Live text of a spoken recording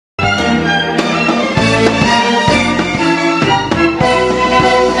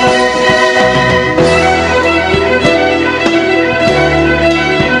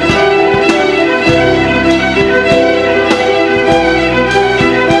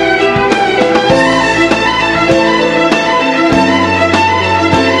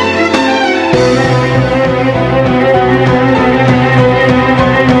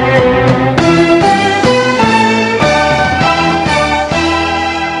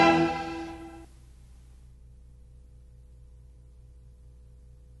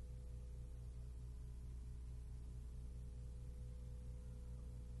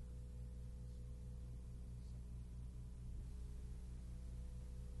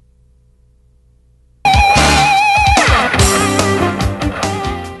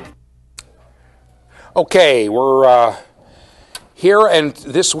Okay, we're here, and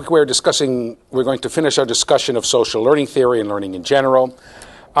this week we're going to finish our discussion of social learning theory and learning in general.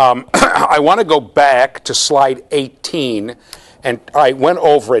 I want to go back to slide 18, and I went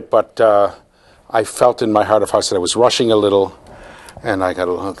over it, but I felt in my heart of hearts that I was rushing a little, and I got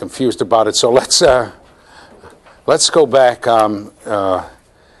a little confused about it. So let's go back to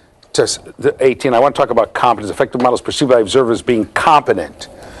the 18. I want to talk about competence. Effective models perceived by observers as being competent.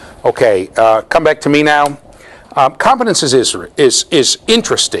 Okay, come back to me now. Competence is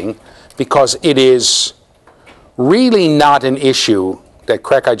interesting because it is really not an issue. That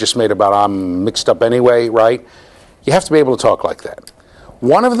crack I just made about I'm mixed up anyway, right? You have to be able to talk like that.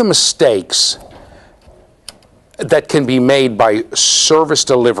 One of the mistakes that can be made by service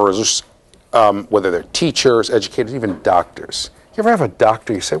deliverers, whether they're teachers, educators, even doctors. You ever have a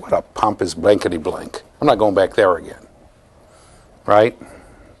doctor, you say, what a pompous blankety blank. I'm not going back there again, right?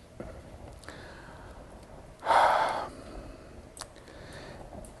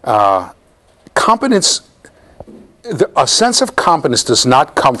 Competence, a sense of competence does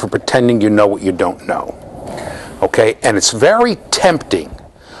not come from pretending you know what you don't know. Okay, and it's very tempting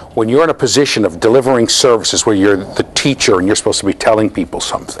when you're in a position of delivering services where you're the teacher and you're supposed to be telling people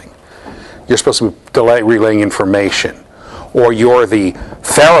something. You're supposed to be relaying information. Or you're the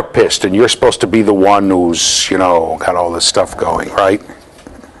therapist and you're supposed to be the one who's, got all this stuff going, right?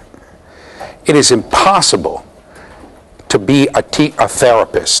 It is impossible to be a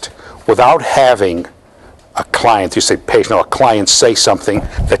therapist without having a client, you say patient, no, a client say something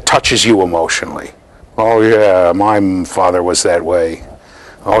that touches you emotionally. Oh yeah, my father was that way.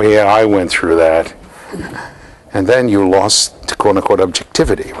 Oh yeah, I went through that. And then you lost, quote unquote,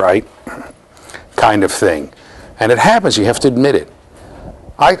 objectivity, right? Kind of thing. And it happens, you have to admit it.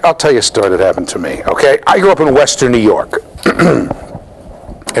 I'll tell you a story that happened to me, okay? I grew up in Western New York,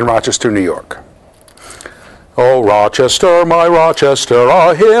 in Rochester, New York. Oh, Rochester, my Rochester,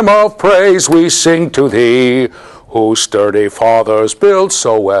 a hymn of praise we sing to thee, whose sturdy fathers built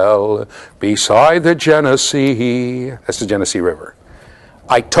so well beside the Genesee. That's the Genesee River.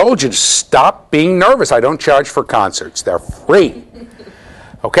 I told you to stop being nervous. I don't charge for concerts. They're free.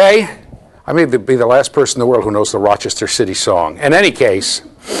 Okay? I may be the last person in the world who knows the Rochester City song. In any case,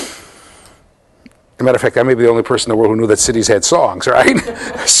 as a matter of fact, I may be the only person in the world who knew that cities had songs, right?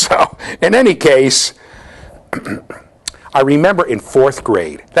 So, in any case, I remember in 4th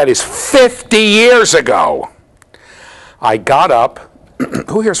grade, that is 50 years ago, I got up.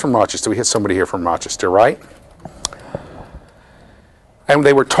 Who here's from Rochester? We had somebody here from Rochester, right? And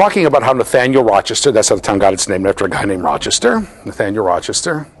they were talking about how Nathaniel Rochester, that's how the town got its name, after a guy named Rochester. Nathaniel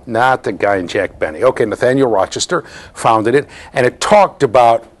Rochester, not the guy in Jack Benny. Okay, Nathaniel Rochester founded it, and it talked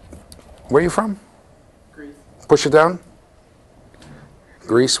about, where are you from? Greece. Push it down.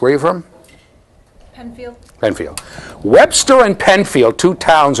 Greece, where are you from? Penfield. Penfield. Webster and Penfield, 2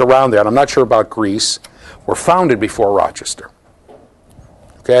 towns around there, and I'm not sure about Greece, were founded before Rochester.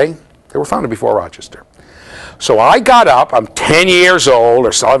 Okay? They were founded before Rochester. So I got up, I'm 10 years old,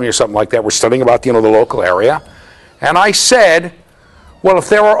 or 7 or something like that, we're studying about the local area, and I said, well, if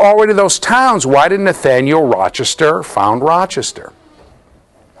there were already those towns, why did Nathaniel Rochester found Rochester?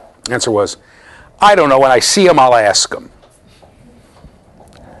 The answer was, I don't know, when I see him, I'll ask him.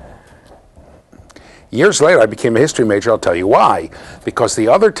 Years later, I became a history major. I'll tell you why. Because the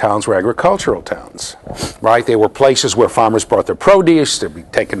other towns were agricultural towns, right? They were places where farmers brought their produce to be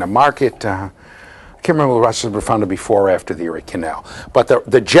taken to market. I can't remember whether Rochester was founded before or after the Erie Canal. But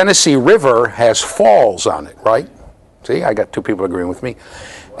the Genesee River has falls on it, right? See, I got 2 people agreeing with me.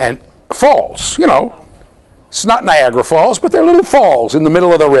 And falls, it's not Niagara Falls, but they're little falls in the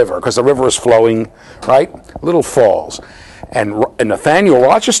middle of the river because the river is flowing, right? Little falls. And Nathaniel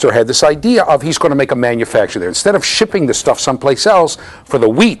Rochester had this idea of he's going to make a manufacturer there. Instead of shipping the stuff someplace else for the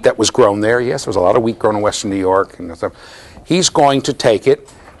wheat that was grown there, yes, there was a lot of wheat grown in Western New York and stuff, he's going to take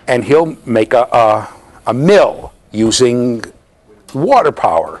it and he'll make a mill using water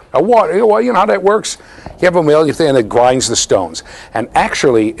power. You know how that works? You have a mill, and it grinds the stones. And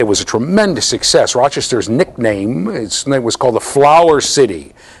actually, it was a tremendous success. Rochester's nickname, its name was called the Flour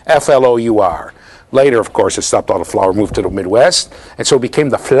City, F-L-O-U-R. Later, of course, it stopped all the flour, moved to the Midwest, and so it became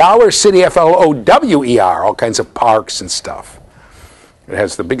the Flour City, F-L-O-W-E-R, all kinds of parks and stuff. It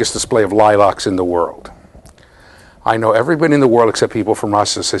has the biggest display of lilacs in the world. I know everybody in the world except people from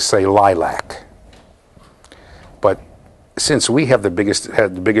Rochester say lilac. But since we have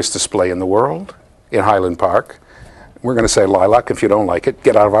had the biggest display in the world in Highland Park, we're going to say lilac. If you don't like it,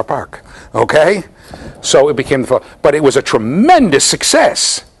 get out of our park. Okay? So it became but it was a tremendous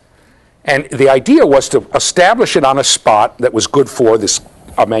success. And the idea was to establish it on a spot that was good for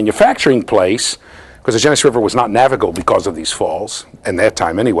a manufacturing place because the Genesee River was not navigable because of these falls, in that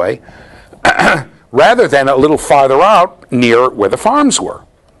time anyway, rather than a little farther out near where the farms were.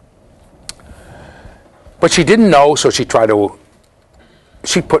 But she didn't know, so she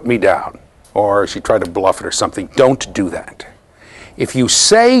put me down, or she tried to bluff it or something. Don't do that. If you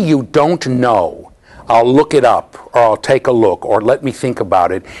say you don't know, I'll look it up, or I'll take a look, or let me think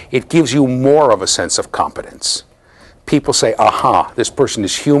about it, it gives you more of a sense of competence. People say, aha, this person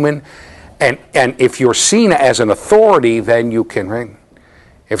is human, and if you're seen as an authority, then you can, right?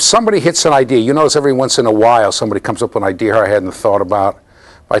 If somebody hits an idea, you notice every once in a while somebody comes up with an idea I hadn't thought about,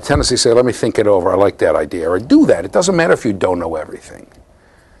 I tend to say, let me think it over, I like that idea, or do that. It doesn't matter if you don't know everything.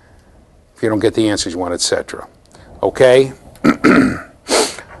 If you don't get the answers you want, etc. Okay?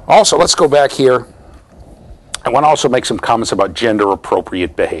 Also, let's go back here. I want to also make some comments about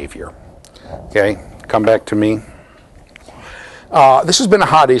gender-appropriate behavior. Okay? Come back to me. This has been a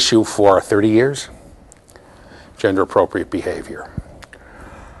hot issue for 30 years. Gender-appropriate behavior.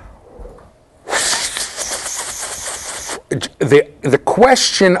 The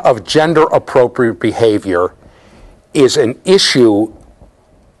question of gender-appropriate behavior is an issue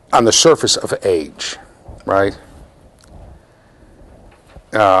on the surface of age, right?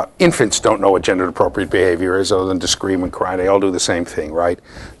 Infants don't know what gender-appropriate behavior is other than to scream and cry. They all do the same thing, right?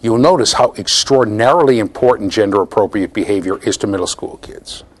 You'll notice how extraordinarily important gender-appropriate behavior is to middle school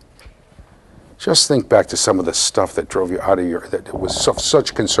kids. Just think back to some of the stuff that drove you out of that was of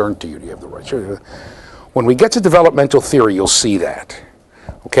such concern to you. Do you have the right? When we get to developmental theory, you'll see that.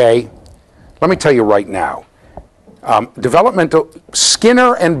 Okay? Let me tell you right now.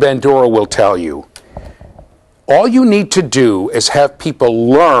 Skinner and Bandura will tell you, all you need to do is have people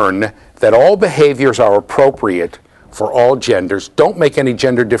learn that all behaviors are appropriate for all genders. Don't make any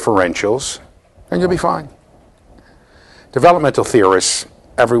gender differentials, and you'll be fine. Developmental theorists,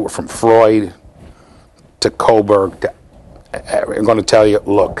 everywhere from Freud to Kohlberg, I'm going to tell you,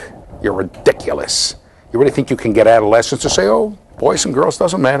 look, you're ridiculous. You really think you can get adolescents to say, oh, boys and girls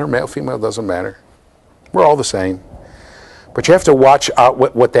doesn't matter, male, female doesn't matter. We're all the same. But you have to watch out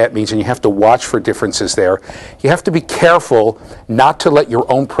what that means, and you have to watch for differences there. You have to be careful not to let your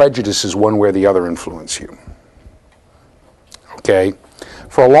own prejudices one way or the other influence you. Okay?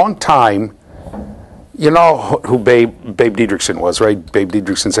 For a long time, you know who Babe Didrikson was, right? Babe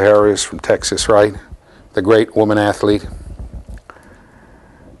Didrikson Zaharis from Texas, right? The great woman athlete.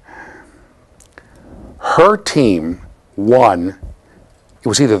 Her team won. It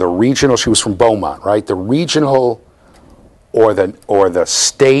was either the regional, she was from Beaumont, right? The regional or the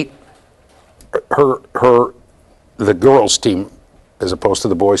state, the girls team, as opposed to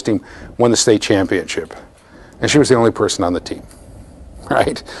the boys team, won the state championship. And she was the only person on the team,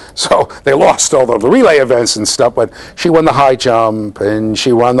 right? So they lost all the relay events and stuff, but she won the high jump, and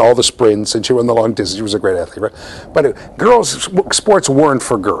she won all the sprints, and she won the long distance. She was a great athlete, right? But girls, sports weren't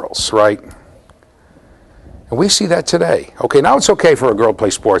for girls, right? And we see that today. Okay, now it's okay for a girl to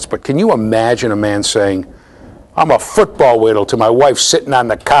play sports, but can you imagine a man saying, I'm a football widow to my wife sitting on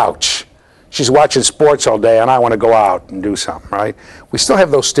the couch. She's watching sports all day, and I want to go out and do something, right? We still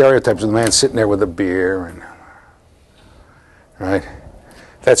have those stereotypes of the man sitting there with a beer, and right?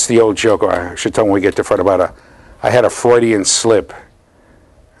 That's the old joke, or I should tell when we get to front about I had a Freudian slip.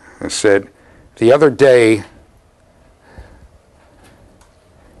 I said, the other day,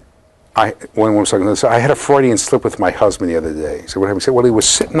 when I was talking to this, I had a Freudian slip with my husband the other day. So what happened? He said, well, he was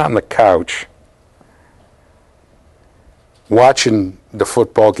sitting on the couch watching the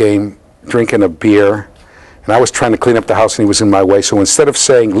football game, drinking a beer, and I was trying to clean up the house and he was in my way. So instead of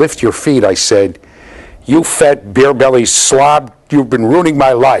saying, lift your feet, I said, you fat beer-belly slob, you've been ruining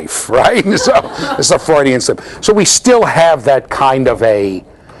my life, right? So it's a Freudian slip. So we still have that kind of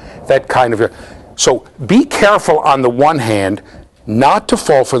so be careful on the one hand, not to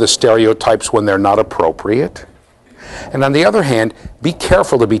fall for the stereotypes when they're not appropriate. And on the other hand, be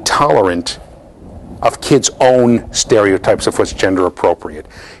careful to be tolerant of kids' own stereotypes of what's gender appropriate.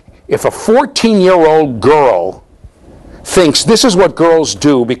 If a 14-year-old girl thinks this is what girls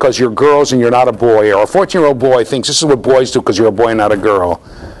do because you're girls and you're not a boy, or a 14-year-old boy thinks this is what boys do because you're a boy and not a girl,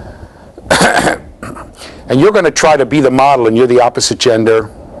 and you're going to try to be the model and you're the opposite gender,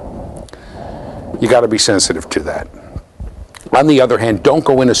 you got to be sensitive to that. On the other hand, don't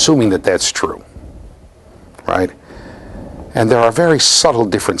go in assuming that that's true, right? And there are very subtle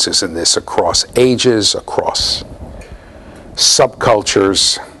differences in this across ages, across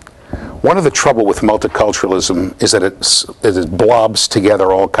subcultures. One of the trouble with multiculturalism is that it blobs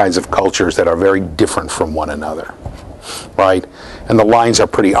together all kinds of cultures that are very different from one another, right? And the lines are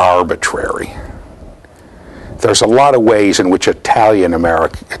pretty arbitrary. there's a lot of ways in which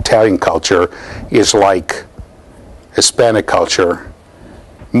Italian culture is like Hispanic culture,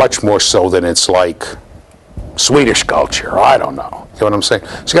 much more so than it's like Swedish culture. I don't know. You know what I'm saying?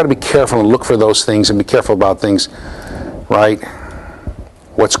 So you got to be careful and look for those things and be careful about things, right?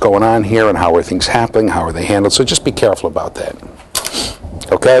 What's going on here and how are things happening? How are they handled? So just be careful about that.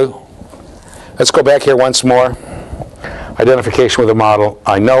 Okay? Let's go back here once more. Identification with a model.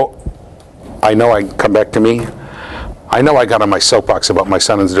 I know I come back to me. I know I got on my soapbox about my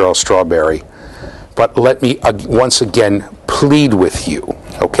son and Daryl Strawberry, but let me once again plead with you,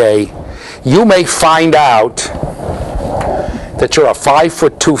 okay? You may find out that you're a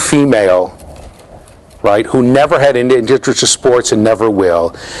 5'2" female, right, who never had any interest in sports and never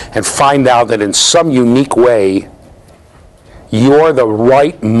will, and find out that in some unique way you're the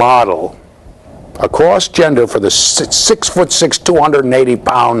right model across gender for the 6'6",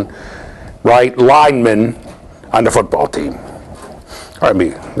 280-pound, right, lineman on the football team. Or I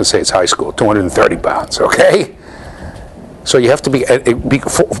mean, let's say it's high school, 230 pounds, okay? So you have to be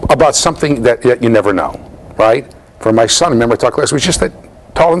about something that you never know, right? For my son, remember I talked last week, just that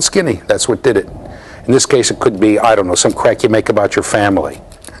tall and skinny, that's what did it. In this case, it could be, I don't know, some crack you make about your family,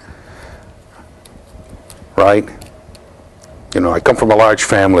 right? You know, I come from a large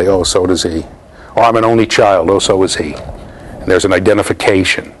family, oh, so does he. Or I'm an only child, oh, so is he. And there's an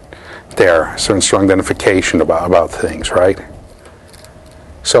identification there, a certain strong identification about things, right?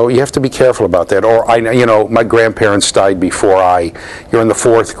 So you have to be careful about that. Or, you know, my grandparents died before you're in the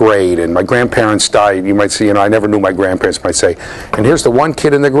 4th grade, and my grandparents died, you might say, you know, I never knew my grandparents, might say, and here's the one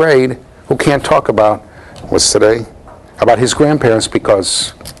kid in the grade who can't talk about, what's today? About his grandparents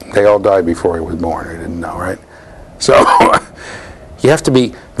because they all died before he was born. He didn't know, right? So you have to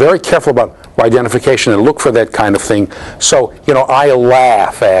be very careful about identification and look for that kind of thing. So, you know, I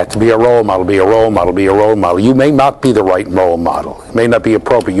laugh at be a role model, be a role model, be a role model. You may not be the right role model. It may not be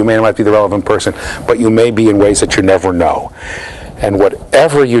appropriate. You may not be the relevant person, but you may be in ways that you never know. And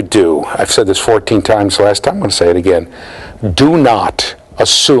whatever you do, I've said this 14 times last time, I'm going to say it again, do not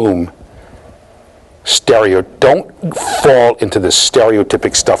assume don't fall into the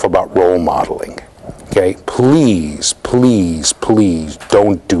stereotypic stuff about role modeling. Okay? Please, please, please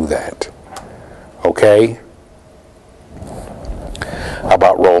don't do that. Okay?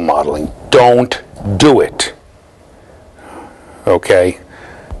 About role modeling. Don't do it. Okay?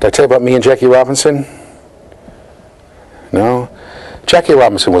 Did I tell you about me and Jackie Robinson? No? Jackie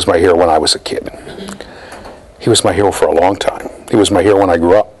Robinson was my hero when I was a kid. He was my hero for a long time. He was my hero when I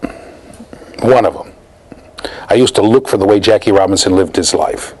grew up. One of them. I used to look for the way Jackie Robinson lived his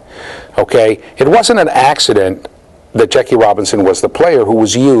life. Okay? It wasn't an accident that Jackie Robinson was the player who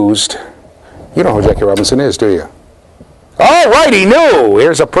was used. You know who Jackie Robinson is, do you? Oh, right, he knew.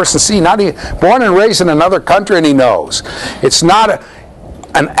 Here's a person, see, born and raised in another country, and he knows. It's not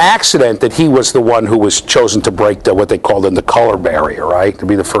an accident that he was the one who was chosen to break what they called the color barrier, right? To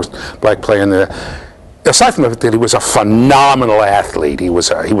be the first black player in the... Aside from the fact that he was a phenomenal athlete, he was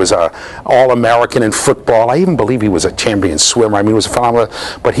a All-American in football. I even believe he was a champion swimmer. I mean, he was a phenomenal...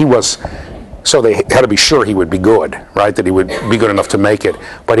 But he was... So they had to be sure he would be good, right? That he would be good enough to make it.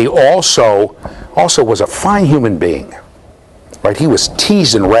 But he also was a fine human being, right? He was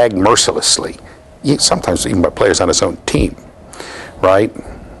teased and ragged mercilessly, sometimes even by players on his own team, right?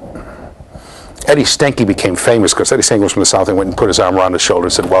 Eddie Stanky became famous because Eddie Stanky was from the South and went and put his arm around his shoulder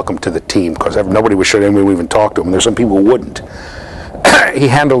and said, "Welcome to the team," because nobody was sure anyone would even talk to him. There's some people who wouldn't. He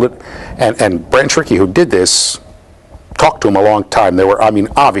handled it, and Brent Trickey, who did this, talked to him a long time. There were, I mean,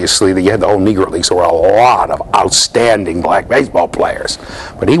 obviously, you had the whole Negro League, so there were a lot of outstanding black baseball players.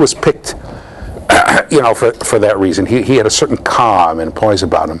 But he was picked, you know, for that reason. He had a certain calm and poise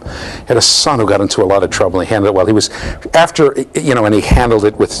about him. He had a son who got into a lot of trouble, and he handled it well. He was, after, you know, and he handled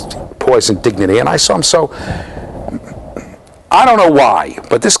it with poise and dignity. And I saw him so, I don't know why,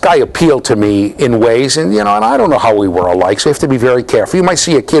 but this guy appealed to me in ways, and, you know, and I don't know how we were alike, so you have to be very careful. You might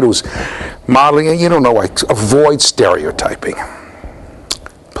see a kid who's modeling, and you don't know, like, avoid stereotyping.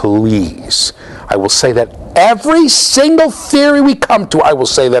 Please. I will say that every single theory we come to, I will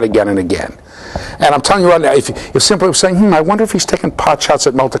say that again and again. And I'm telling you right now, if simply saying, I wonder if he's taking pot shots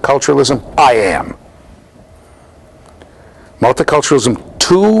at multiculturalism, I am. Multiculturalism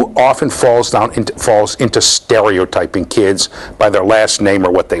too often falls into stereotyping kids by their last name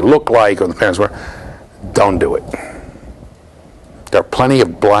or what they look like or the parents were. Don't do it. There are plenty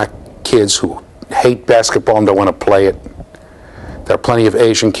of black kids who hate basketball and don't want to play it. There are plenty of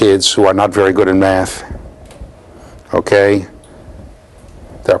Asian kids who are not very good in math. Okay?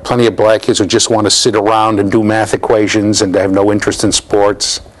 There are plenty of black kids who just want to sit around and do math equations and have no interest in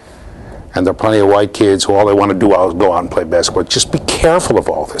sports. And there are plenty of white kids who all they want to do is go out and play basketball. Just be careful of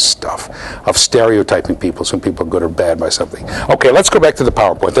all this stuff, of stereotyping people, some people are good or bad by something. Okay, let's go back to the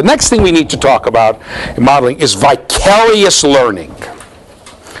PowerPoint. The next thing we need to talk about in modeling is vicarious learning.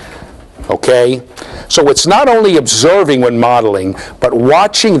 Okay? So it's not only observing when modeling, but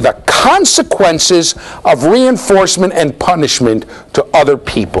watching the consequences of reinforcement and punishment to other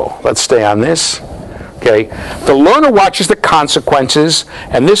people. Let's stay on this. Okay? The learner watches the consequences,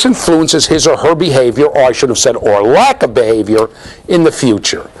 and this influences his or her behavior, or I should have said, or lack of behavior, in the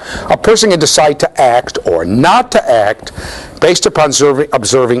future. A person can decide to act or not to act based upon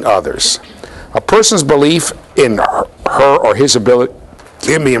observing others. A person's belief in her or his ability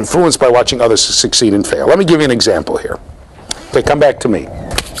can be influenced by watching others succeed and fail. Let me give you an example here. Okay, come back to me.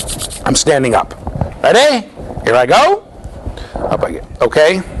 I'm standing up. Ready? Here I go. Up I get.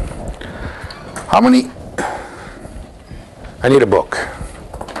 Okay? How many? I need a book.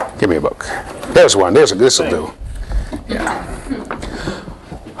 Give me a book. There's one. This will do. Yeah.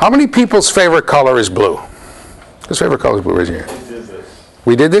 How many people's favorite color is blue? Whose favorite color is blue? Raise your hand.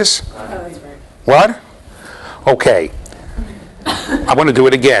 We did this? What? Okay. I want to do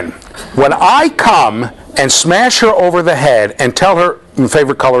it again. When I come and smash her over the head and tell her my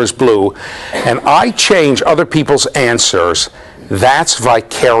favorite color is blue, and I change other people's answers, that's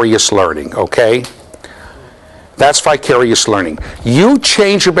vicarious learning, okay? That's vicarious learning. You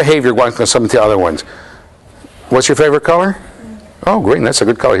change your behavior going from some to the other ones. What's your favorite color? Oh, green. That's a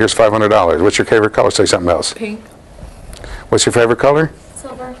good color. Here's $500. What's your favorite color? Say something else. Pink. What's your favorite color?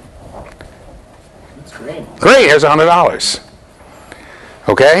 Silver. It's green. Green. Here's $100.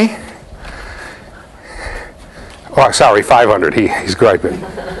 Okay? Oh, sorry, 500. He's griping.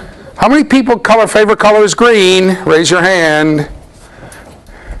 How many people favorite color is green? Raise your hand.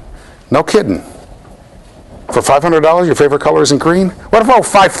 No kidding. For $500, your favorite color isn't green? What about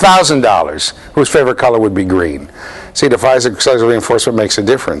 $5,000, whose favorite color would be green? See, the physical reinforcement makes a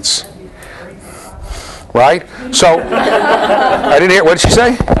difference. Right? So, I didn't hear, what did she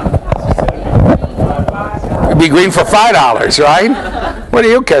say? It'd be green for $5, right? What do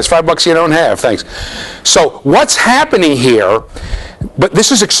you care? It's $5 you don't have. Thanks. So, what's happening here, but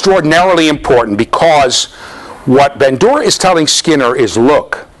this is extraordinarily important because what Bandura is telling Skinner is,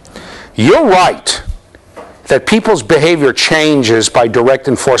 look, you're right that people's behavior changes by direct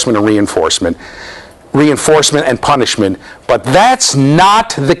enforcement and reinforcement and punishment, but that's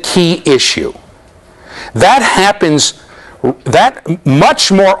not the key issue. That happens, that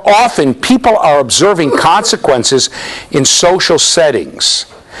much more often people are observing consequences in social settings.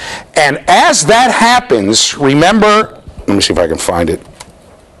 And as that happens, remember, let me see if I can find it.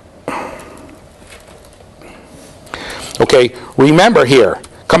 Okay, remember here.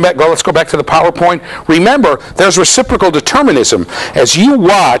 Let's go back to the PowerPoint. Remember, there's reciprocal determinism. As you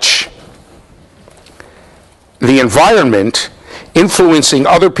watch the environment influencing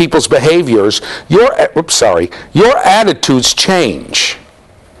other people's behaviors, your attitudes change.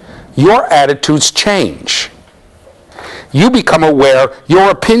 Your attitudes change. You become aware,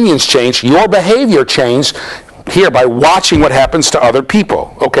 your opinions change, your behavior changes here by watching what happens to other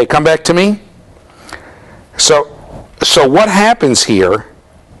people. Okay, come back to me. So what happens here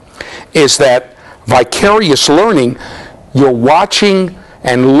is that vicarious learning, you're watching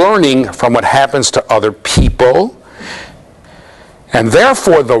and learning from what happens to other people, and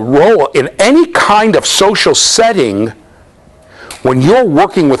therefore the role in any kind of social setting, when you're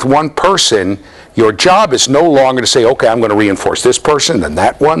working with one person, your job is no longer to say, okay, I'm going to reinforce this person, then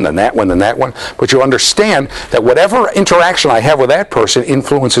that one, then that one, then that one, but you understand that whatever interaction I have with that person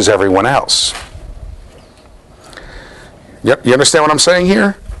influences everyone else. You understand what I'm saying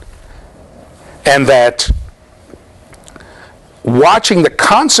here? And that watching the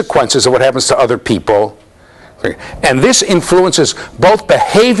consequences of what happens to other people, and this influences both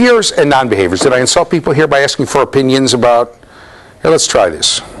behaviors and non-behaviors. Did I insult people here by asking for opinions about, here, let's try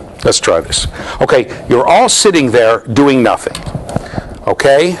this. Let's try this. Okay, you're all sitting there doing nothing.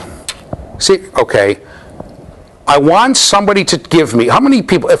 Okay? See, okay. I want somebody to give me, how many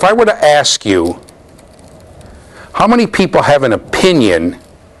people, if I were to ask you, how many people have an opinion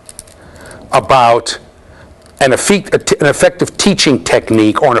about an effective teaching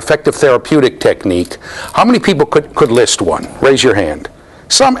technique or an effective therapeutic technique? How many people could list one? Raise your hand.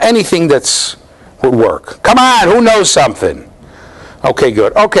 Anything that's would work. Come on, who knows something? Okay,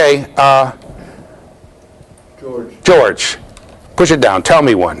 good. Okay, George, push it down. Tell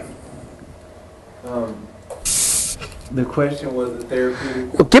me one. The question was the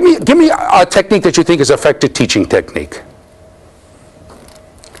therapeutic. Give me a technique that you think is an effective teaching technique.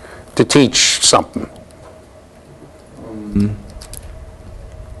 To teach something.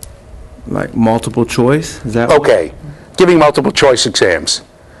 Like multiple choice? Is that Okay, giving multiple choice exams.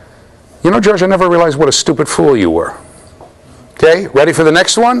 You know, George, I never realized what a stupid fool you were. Okay, ready for the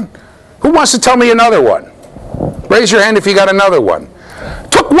next one? Who wants to tell me another one? Raise your hand if you got another one.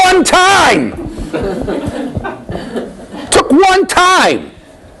 Took one time! Took one time!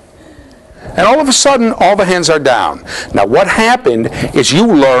 And all of a sudden, all the hands are down. Now, what happened is you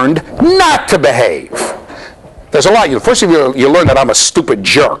learned not to behave. There's a lot. First of all, you learn that I'm a stupid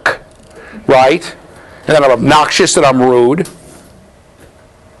jerk, right? And that I'm obnoxious, that I'm rude.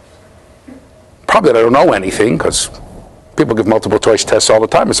 Probably that I don't know anything, because people give multiple choice tests all the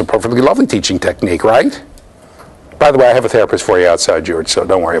time. It's a perfectly lovely teaching technique, right? By the way, I have a therapist for you outside, George, so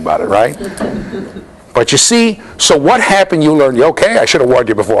don't worry about it, right? But you see, so what happened? You learned, okay, I should have warned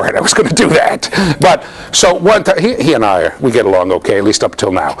you beforehand. I was going to do that. But, so one time, he and I, we get along okay, at least up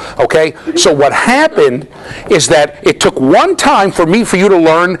till now, okay? So what happened is that it took one time for you to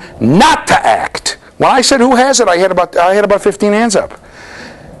learn not to act. When I said, who has it? I had about 15 hands up.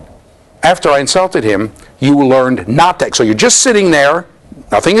 After I insulted him, you learned not to act. So you're just sitting there,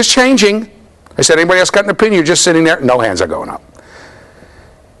 nothing is changing. I said, anybody else got an opinion? You're just sitting there, no hands are going up.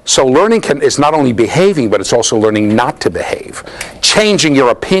 So learning is not only behaving, but it's also learning not to behave. Changing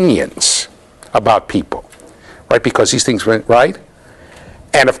your opinions about people, right? Because these things went right.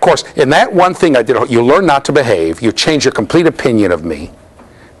 And of course, in that one thing I did, you learn not to behave. You change your complete opinion of me,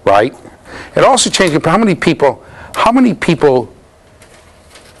 right? It also changed how many people,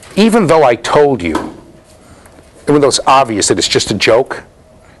 even though I told you, even though it's obvious that it's just a joke,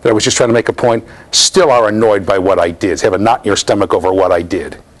 that I was just trying to make a point, still are annoyed by what I did. They have a knot in your stomach over what I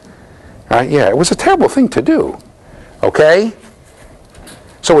did. Right? Yeah, it was a terrible thing to do. Okay?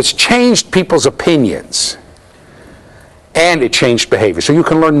 So it's changed people's opinions. And it changed behavior. So you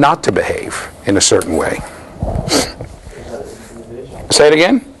can learn not to behave in a certain way. Say it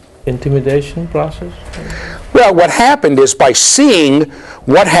again? Intimidation process? Well, what happened is by seeing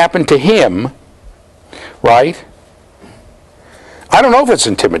what happened to him, right? I don't know if it's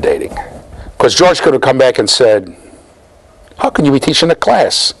intimidating. Because George could have come back and said, how can you be teaching a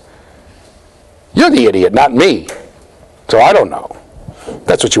class? You're the idiot, not me. So I don't know.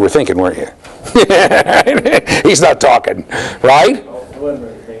 That's what you were thinking, weren't you? He's not talking, right?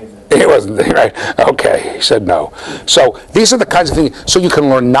 It wasn't, right? Okay, he said no. So these are the kinds of things, so you can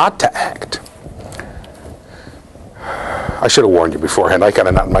learn not to act. I should have warned you beforehand. I got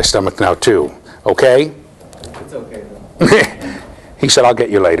a knot in my stomach now too, okay? It's okay though. He said, I'll get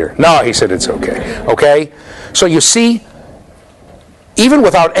you later. No, he said, it's okay. Okay? So you see, even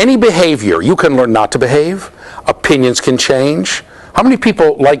without any behavior, you can learn not to behave. Opinions can change. How many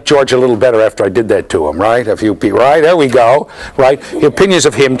people like George a little better after I did that to him, right? A few people, right? There we go, right? The opinions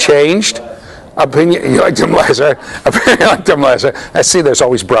of him changed. You liked him less, right? You liked him less. I see there's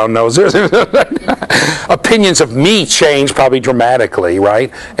always brown noses. Opinions of me changed probably dramatically,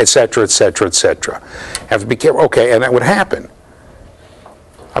 right? Et cetera, et cetera, et cetera. Have to be careful. Okay, and that would happen.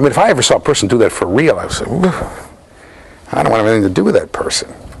 I mean, if I ever saw a person do that for real, I would say, I don't want anything to do with that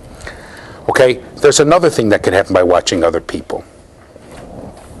person. Okay, there's another thing that can happen by watching other people.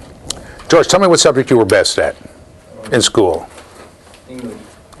 George, tell me what subject you were best at in school. English.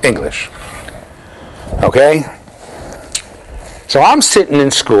 English. Okay? So I'm sitting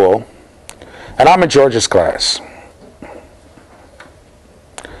in school, and I'm in George's class.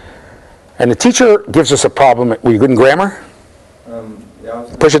 And the teacher gives us a problem. Were you good in grammar? Yeah,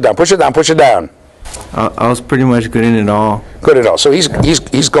 Push it down, push it down, push it down. I was pretty much good in it all. Good at all. So he's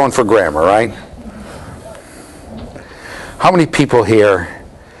going for grammar, right? How many people here,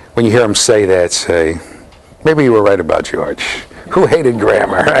 when you hear him say that, say, maybe you were right about George? Who hated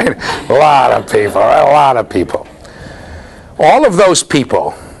grammar, right? A lot of people, a lot of people. All of those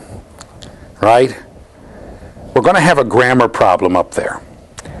people, right, we're going to have a grammar problem up there.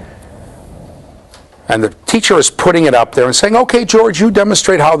 And the teacher is putting it up there and saying, okay, George, you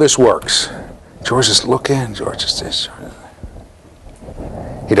demonstrate how this works. George is looking, George is this.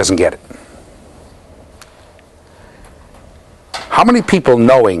 He doesn't get it. How many people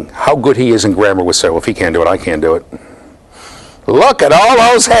knowing how good he is in grammar would say, well, if he can't do it, I can't do it? Look at all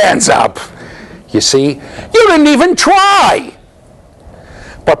those hands up. You see, you didn't even try.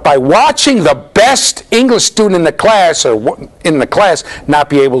 But by watching the best English student in the class not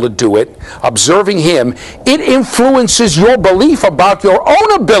be able to do it, observing him, it influences your belief about your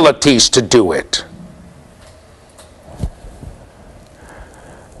own abilities to do it.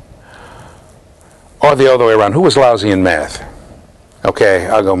 Or the other way around. Who was lousy in math? Okay,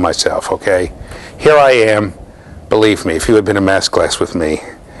 I'll go myself, okay? Here I am. Believe me, if you had been in math class with me,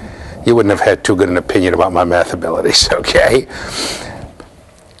 you wouldn't have had too good an opinion about my math abilities, okay?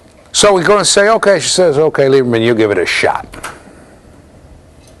 So we go and say, okay, she says, okay, Lieberman, you give it a shot.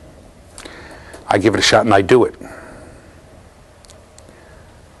 I give it a shot and I do it.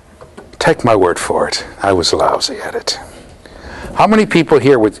 Take my word for it, I was lousy at it. How many people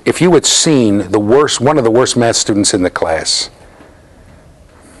here would, if you had seen the worst, one of the worst math students in the class,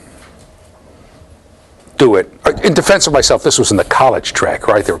 do it? In defense of myself, this was in the college track,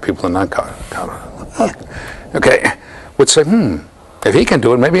 right? There were people in non-college. Okay, would say, if he can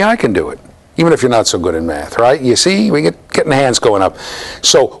do it, maybe I can do it. Even if you're not so good in math, right? You see, we getting the hands going up.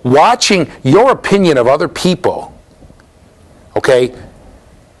 So watching your opinion of other people, okay,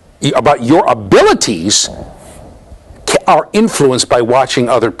 about your abilities are influenced by watching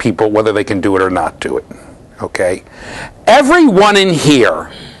other people, whether they can do it or not do it, okay? Everyone in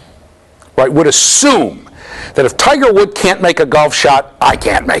here, right, would assume that if Tiger Woods can't make a golf shot, I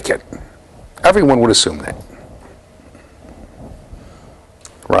can't make it. Everyone would assume that,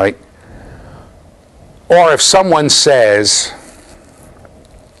 right? Or if someone says,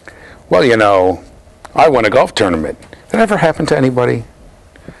 well, you know, I won a golf tournament. Did that ever happen to anybody?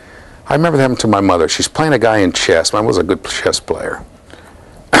 I remember that happened to my mother. She's playing a guy in chess. Mine was a good chess player.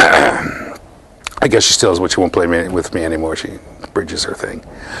 I guess she still is, but she won't play with me anymore. She bridges her thing.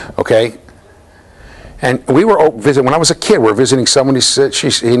 Okay? And we were visiting, when I was a kid, we were visiting someone. He said, she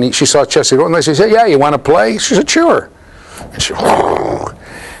saw chess. And she said, yeah, you want to play? She said, sure.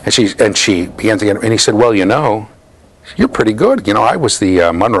 And she began to get, and he said, well, you know, you're pretty good. You know, I was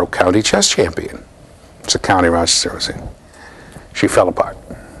the Monroe County chess champion. It's a county Rochester was in. She fell apart.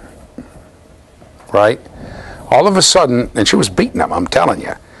 Right? All of a sudden, and she was beating him, I'm telling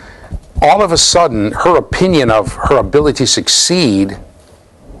you. All of a sudden, her opinion of her ability to succeed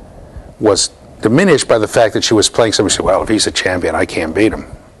was diminished by the fact that she was playing somebody who said, well, if he's a champion, I can't beat him.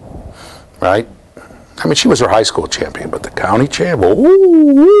 Right? I mean, she was her high school champion, but the county champ,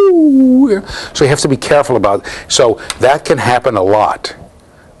 ooh. So you have to be careful about, so that can happen a lot,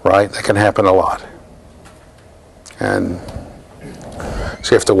 right? That can happen a lot. And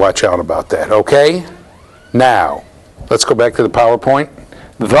so you have to watch out about that, okay? Now, let's go back to the PowerPoint.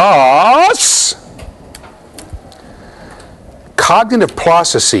 Thus, cognitive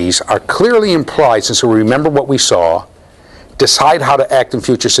processes are clearly implied, since we remember what we saw, decide how to act in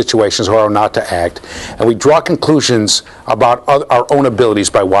future situations or how not to act, and we draw conclusions about our own abilities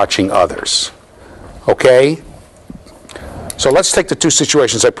by watching others. Okay? So let's take the two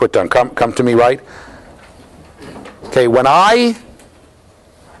situations I put down. Come to me, right? Okay,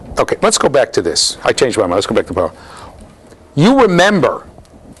 okay, let's go back to this. I changed my mind. Let's go back to power. You remember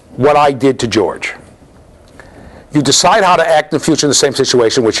what I did to George. You decide how to act in the future in the same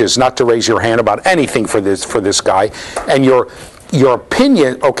situation, which is not to raise your hand about anything for this guy, and your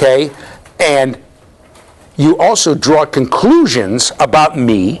opinion, okay, and you also draw conclusions about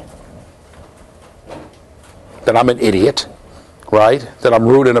me, that I'm an idiot, right, that I'm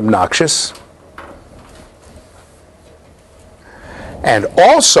rude and obnoxious, and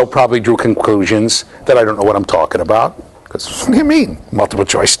also probably drew conclusions that I don't know what I'm talking about, because what do you mean? Multiple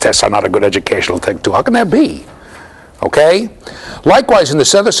choice tests are not a good educational thing too. How can that be? Okay? Likewise, in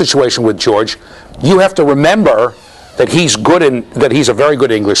this other situation with George, you have to remember that he's a very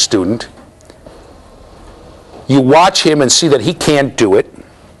good English student. You watch him and see that he can't do it.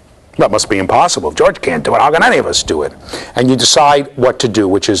 That must be impossible. If George can't do it, how can any of us do it? And you decide what to do,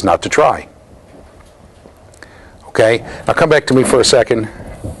 which is not to try. Okay? Now come back to me for a second.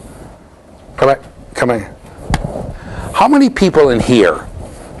 Come back. Come in. How many people in here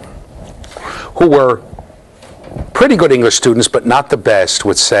who were pretty good English students, but not the best,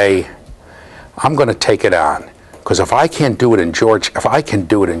 would say, I'm going to take it on. Because if I can't do it in George, I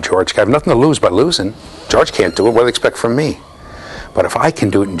have nothing to lose by losing. George can't do it, what do they expect from me? But if I can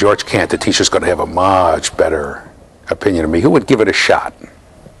do it and George can't, the teacher's going to have a much better opinion of me. Who would give it a shot?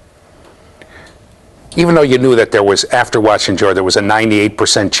 Even though you knew that there was, after watching George, there was a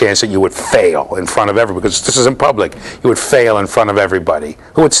 98% chance that you would fail in front of everybody, because this is in public, you would fail in front of everybody.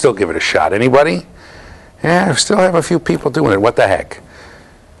 Who would still give it a shot? Anybody? Yeah, I still have a few people doing it. What the heck?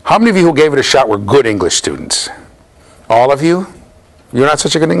 How many of you who gave it a shot were good English students? All of you? You're not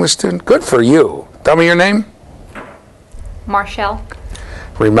such a good English student? Good for you. Tell me your name. Marshall.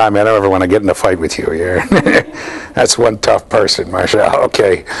 Remind me, I don't ever want to get in a fight with you here. That's one tough person, Marshall.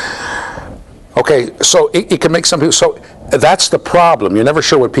 Okay. Okay, so it can make some people, so that's the problem. You're never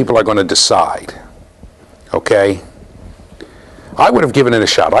sure what people are going to decide. Okay? I would have given it a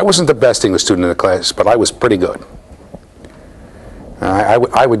shot. I wasn't the best English student in the class, but I was pretty good.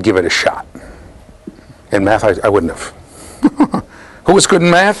 I would give it a shot. In math, I wouldn't have. Who was good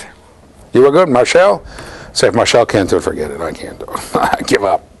in math? You were good, Marshall? Say, if Marshall can't do it, forget it. I can't do it. I give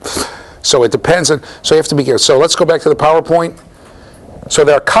up. So it depends on, so you have to be careful. So let's go back to the PowerPoint. So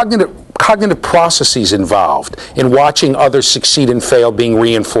there are cognitive processes involved in watching others succeed and fail, being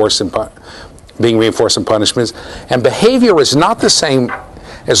reinforced in punishments. And behavior is not the same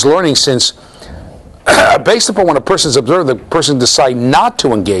as learning, since based upon when a person is observed, the person decides not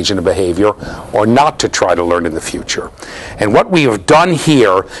to engage in a behavior or not to try to learn in the future. And what we have done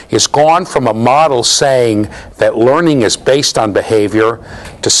here is gone from a model saying that learning is based on behavior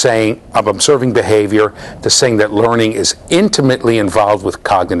to saying, of observing behavior, to saying that learning is intimately involved with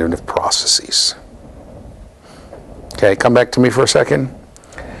cognitive processes. Okay, come back to me for a second.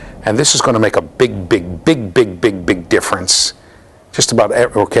 And this is going to make a big difference. Just about,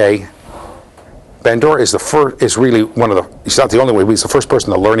 okay. Bandura is really one of the, he's not the only one, he's the first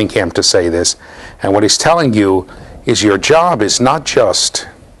person in the learning camp to say this. And what he's telling you is your job is not just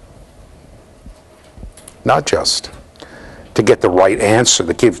to get the right answer,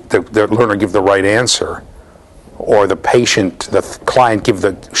 to give the learner give the right answer, or the patient, the client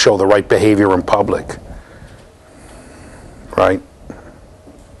show the right behavior in public, right?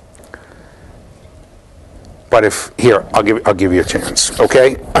 But here, I'll give you a chance,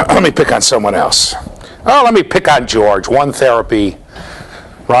 okay? Let me pick on someone else. Oh, let me pick on George. One therapy,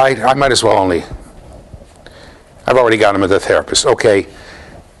 right? I might as well I've already got him as a therapist. Okay.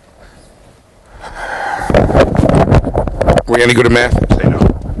 Were you any good at math? Say no.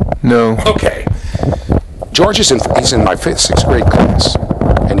 No. Okay. George he's in my 5th, 6th grade class,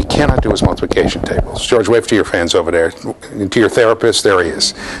 and he cannot do his multiplication tables. George, wave to your fans over there. To your therapist, there he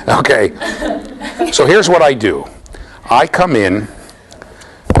is. Okay. So here's what I do. I come in,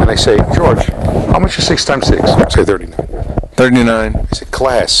 and I say, George, how much is 6 times 6? I say 39. 39. I say,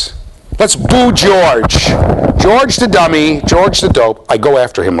 class, let's boo George. George the dummy, George the dope. I go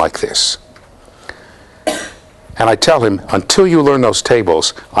after him like this. And I tell him, until you learn those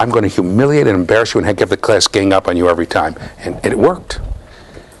tables, I'm going to humiliate and embarrass you and have the class gang up on you every time. And it worked.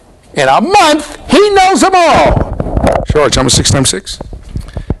 In a month, he knows them all. George, how much 6 times 6?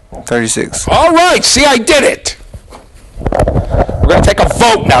 36. All right, see, I did it. We're going to take a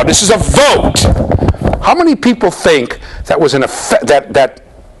vote now. This is a vote. How many people think that was an effect, that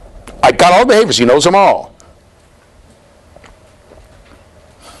I got all the behaviors, he knows them all?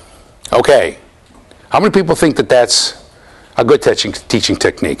 Okay. How many people think that that's a good teaching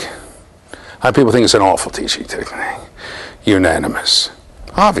technique? How many people think it's an awful teaching technique? Unanimous.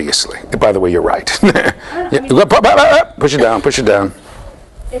 Obviously. By the way, you're right. Push it down, push it down.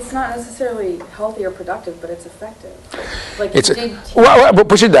 It's not necessarily healthy or productive, but it's effective. Like It's you did teach, well,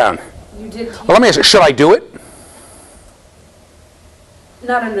 push it down. you did teach, Well, let me ask you, should I do it?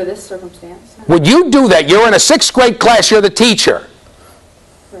 not under this circumstance. No. Would you do that? You're in a 6th grade class, you're the teacher.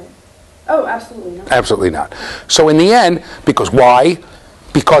 Right. Oh, absolutely not. Absolutely not. So in the end, because why?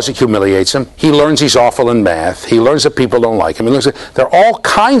 Because it humiliates him. He learns he's awful in math. He learns that people don't like him. He learns that there are all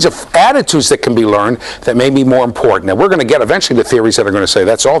kinds of attitudes that can be learned that may be more important. And we're going to get eventually to theories that are going to say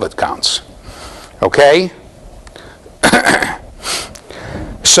that's all that counts. Okay?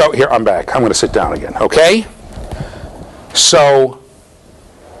 So here, I'm back. I'm going to sit down again. Okay? So,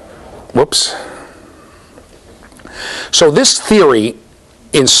 whoops. So this theory,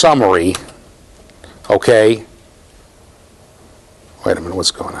 in summary, okay, wait a minute,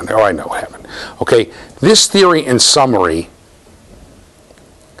 what's going on there? Oh, I know what happened. Okay, this theory in summary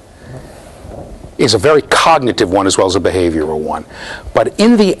is a very cognitive one as well as a behavioral one. But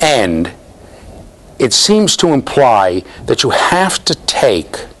in the end, it seems to imply that you have to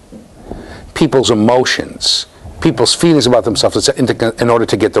take people's emotions, people's feelings about themselves in order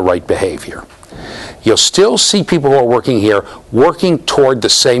to get the right behavior. You'll still see people who are working here working toward the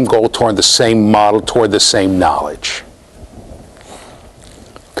same goal, toward the same model, toward the same knowledge.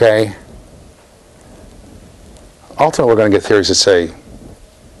 Okay? Ultimately, we're going to get theories that say,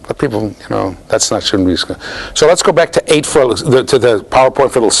 let people, that's not shouldn't be. So let's go back to to the PowerPoint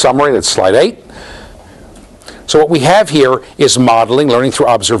for a little summary. That's slide 8. So what we have here is modeling, learning through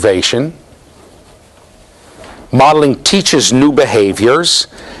observation. Modeling teaches new behaviors,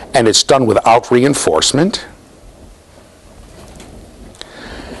 and it's done without reinforcement.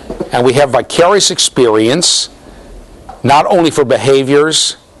 And we have vicarious experience, not only for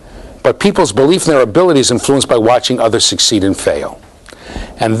behaviors, but people's belief in their abilities influenced by watching others succeed and fail.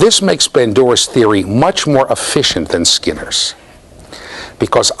 And this makes Bandura's theory much more efficient than Skinner's,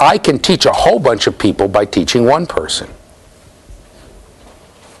 because I can teach a whole bunch of people by teaching one person.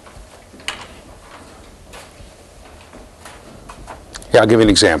 Yeah, I'll give you an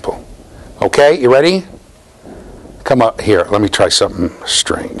example. Okay, you ready? Come up here, let me try something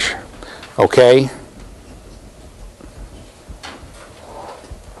strange. Okay?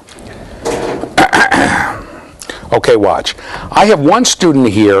 Okay, watch. I have one student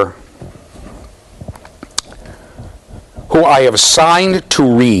here who I have assigned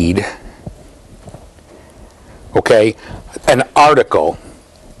to read, okay, an article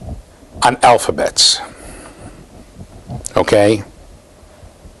on alphabets. Okay?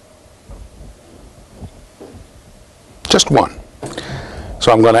 Just one.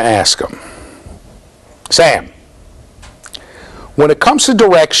 So I'm going to ask him. Sam, when it comes to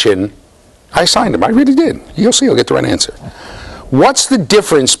direction, I assigned him. I really did. You'll see. You'll get the right answer. What's the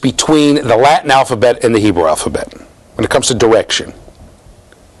difference between the Latin alphabet and the Hebrew alphabet when it comes to direction?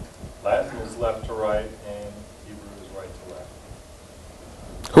 Latin is left to right and Hebrew is right to left.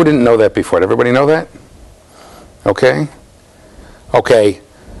 Who didn't know that before? Did everybody know that? Okay. Okay.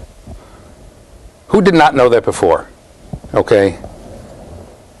 Who did not know that before? Okay.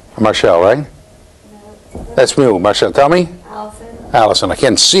 Marshall, right? No. That's me. Marshall, tell me. Allison. Allison, I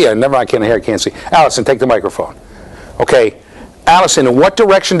can't see. I can't hear. I can't see. Allison, take the microphone. Okay. Allison, in what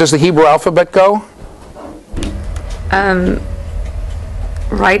direction does the Hebrew alphabet go?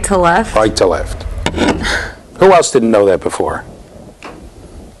 Right to left. Right to left. Who else didn't know that before?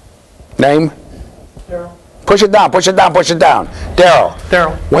 Name? Daryl. Push it down, push it down, push it down. Daryl.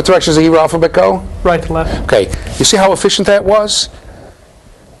 Daryl. What direction does the Hebrew alphabet go? Right to left. Okay. You see how efficient that was?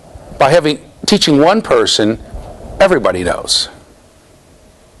 By teaching one person, everybody knows.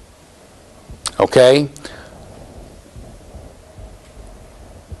 Okay?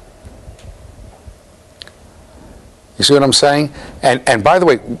 You see what I'm saying? And by the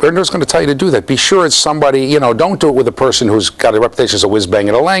way, Bernard's going to tell you to do that. Be sure it's somebody, don't do it with a person who's got a reputation as a whiz-bang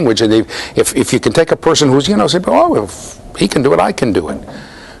in a language. And if you can take a person who's, say, oh, if he can do it, I can do it.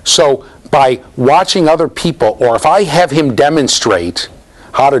 So by watching other people, or if I have him demonstrate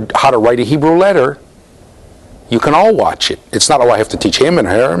how to write a Hebrew letter, you can all watch it. It's not, I have to teach him and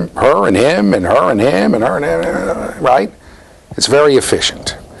her and him and her and him and her and him, right? It's very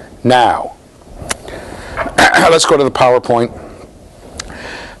efficient. Now, let's go to the PowerPoint.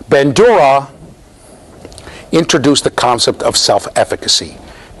 Bandura introduced the concept of self-efficacy.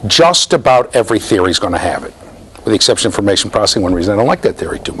 Just about every theory is going to have it, with the exception of information processing. One reason I don't like that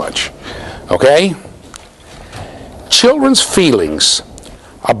theory too much. Okay? Children's feelings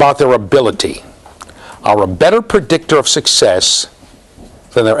about their ability are a better predictor of success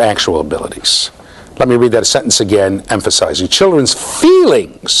than their actual abilities. Let me read that sentence again, emphasizing children's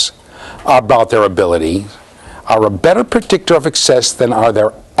feelings about their ability are a better predictor of success than are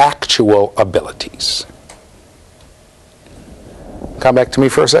their actual abilities. Come back to me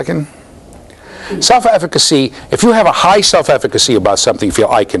for a second. Self-efficacy, if you have a high self-efficacy about something, you feel,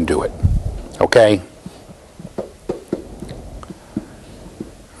 I can do it. Okay?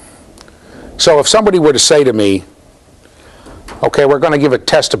 So if somebody were to say to me, okay, we're going to give a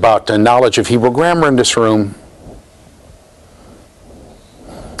test about the knowledge of Hebrew grammar in this room,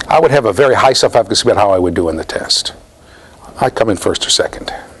 I would have a very high self-efficacy about how I would do in the test. I'd come in first or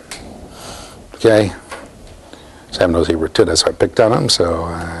second. Okay? Sam knows Hebrew too, that's why I picked on him, so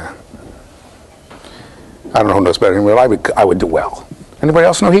I don't know who knows better than me, but I would do well. Anybody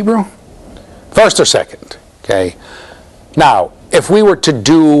else know Hebrew? First or second. Okay? Now, if we were to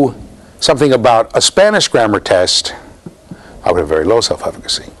do something about a Spanish grammar test, I would have very low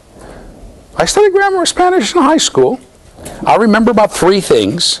self-efficacy. I studied grammar in Spanish in high school. I remember about 3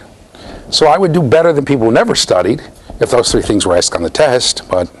 things, so I would do better than people who never studied if those 3 things were asked on the test,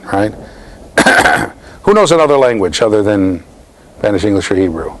 but, right? Who knows another language other than Spanish, English, or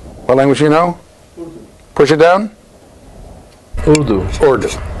Hebrew? What language do you know? Urdu. Push it down. Urdu. Urdu.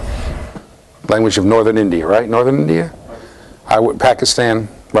 Language of northern India, right? Northern India? Pakistan,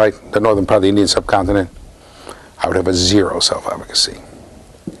 right? The northern part of the Indian subcontinent. I would have a 0 self-efficacy.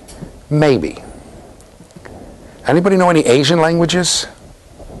 Maybe. Anybody know any Asian languages?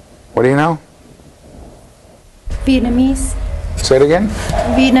 What do you know? Vietnamese. Say it again.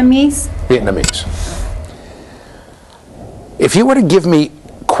 Vietnamese. Vietnamese. If you were to give me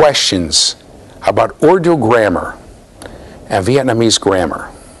questions about Urdu grammar and Vietnamese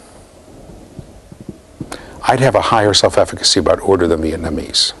grammar, I'd have a higher self-efficacy about Urdu than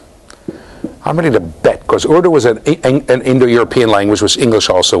Vietnamese. I'm ready to bet, because Urdu was an Indo-European language, which English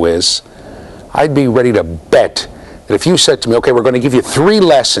also is. I'd be ready to bet that if you said to me, okay, we're going to give you 3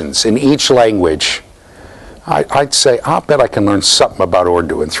 lessons in each language, I'd say, I'll bet I can learn something about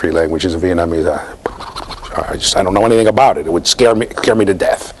Urdu in 3 languages. Vietnamese, I don't know anything about it. It would scare me to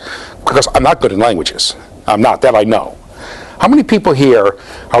death, because I'm not good in languages. I'm not, that I know. How many people here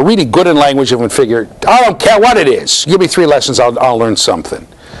are really good in language and would figure, I don't care what it is. Give me 3 lessons, I'll learn something.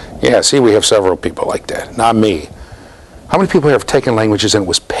 Yeah, see, we have several people like that. Not me. How many people here have taken languages and it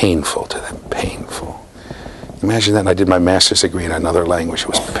was painful to them? Painful. Imagine that, and I did my master's degree in another language. It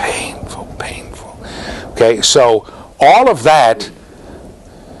was painful, painful. Okay, so all of that,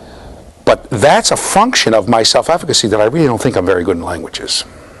 but that's a function of my self-efficacy that I really don't think I'm very good in languages.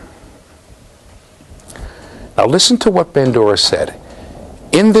 Now listen to what Bandura said.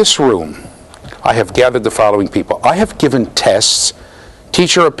 In this room, I have gathered the following people. I have given tests,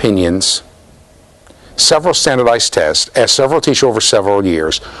 teacher opinions, several standardized tests, asked several teachers over several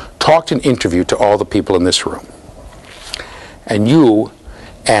years, talked and interviewed to all the people in this room. And you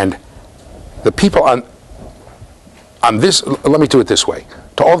and the people on this, let me do it this way,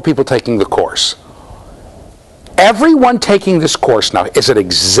 to all the people taking the course. Everyone taking this course now is at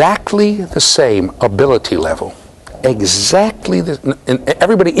exactly the same ability level. Exactly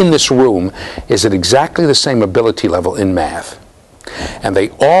everybody in this room is at exactly the same ability level in math. And they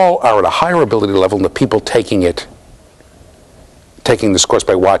all are at a higher ability level than the people taking this course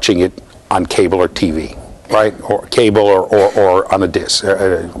by watching it on cable or TV, right? Or cable or on a disc,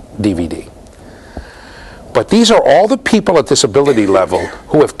 DVD. But these are all the people at this ability level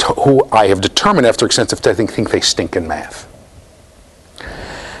who I have determined after extensive testing think they stink in math.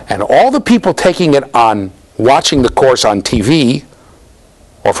 And all the people taking it on watching the course on TV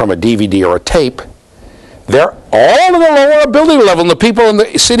or from a DVD or a tape, they're all at a lower ability level than the people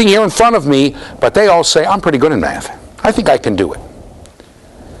sitting here in front of me, but they all say, I'm pretty good in math. I think I can do it.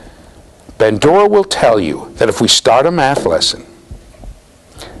 Bandura will tell you that if we start a math lesson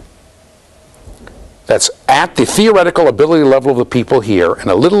that's at the theoretical ability level of the people here and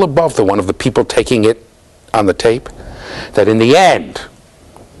a little above the one of the people taking it on the tape, that in the end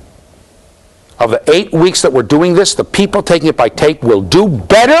of the 8 weeks that we're doing this, the people taking it by tape will do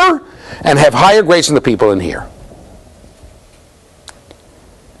better and have higher grades than the people in here.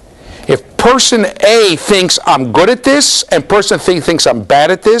 If person A thinks I'm good at this and person C thinks I'm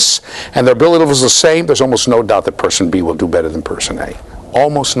bad at this and their ability level is the same, there's almost no doubt that person B will do better than person A.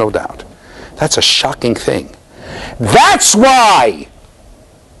 Almost no doubt. That's a shocking thing. That's why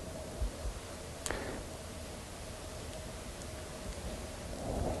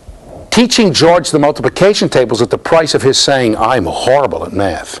teaching George the multiplication tables at the price of his saying, I'm horrible at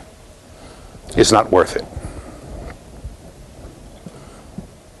math, is not worth it.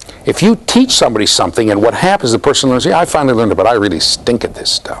 If you teach somebody something and what happens, the person learns, yeah, I finally learned it, but I really stink at this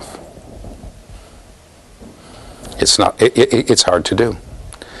stuff. It's hard to do.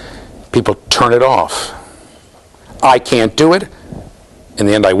 People turn it off. I can't do it. In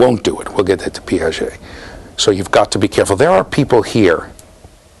the end, I won't do it. We'll get that to Piaget. So you've got to be careful. There are people here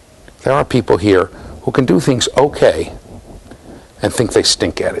who can do things okay and think they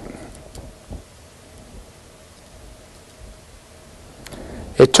stink at it.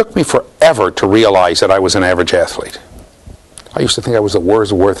 It took me forever to realize that I was an average athlete. I used to think I was the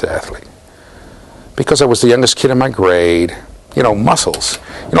worst athlete because I was the youngest kid in my grade. You know, muscles.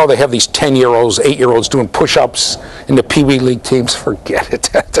 You know, they have these 10-year-olds, 8-year-olds doing push-ups in the Pee Wee League teams. Forget it.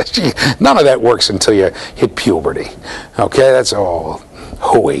 None of that works until you hit puberty. Okay, that's all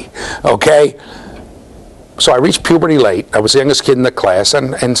hooey. Okay? So I reached puberty late. I was the youngest kid in the class,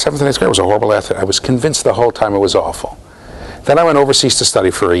 and 7th and 8th grade I was a horrible athlete. I was convinced the whole time it was awful. Then I went overseas to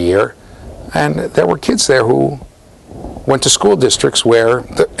study for a year, and there were kids there who went to school districts where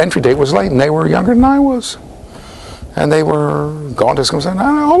the entry date was late, and they were younger than I was. And they were going to school, and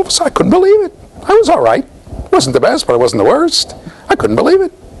all of a sudden I couldn't believe it. I was all right. Wasn't the best, but I wasn't the worst. I couldn't believe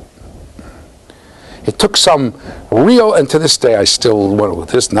it. It took some real, and to this day I still, well,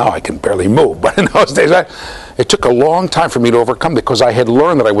 with this now I can barely move, but in those days it took a long time for me to overcome because I had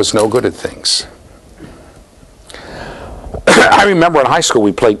learned that I was no good at things. I remember in high school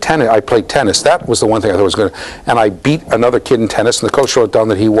we played tennis. I played tennis. That was the one thing I thought was good. And I beat another kid in tennis, and the coach wrote down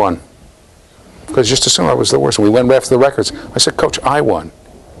that he won. Because just assumed I was the worst. And we went after the records. I said, Coach, I won.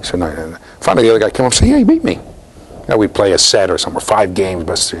 He said, no. Finally, the other guy came up and said, yeah, you beat me. You know, we'd play a set or something, 5 games.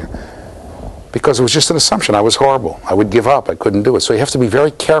 Because it was just an assumption. I was horrible. I would give up. I couldn't do it. So you have to be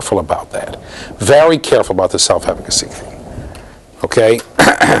very careful about that. Very careful about the self-efficacy thing. Okay?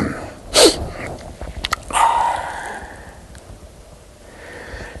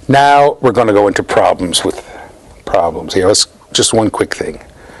 Now we're going to go into problems with problems. Here, let's just one quick thing.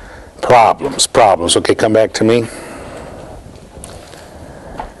 Problems. Okay, come back to me.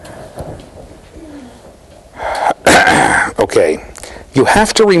 Okay, you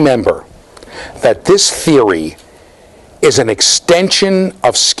have to remember that this theory is an extension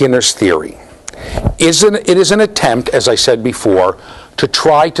of Skinner's theory. It is an attempt, as I said before, to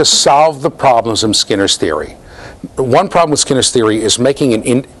try to solve the problems in Skinner's theory. One problem with Skinner's theory is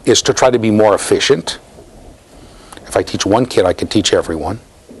is to try to be more efficient. If I teach one kid, I can teach everyone.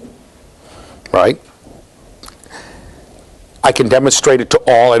 Right? I can demonstrate it to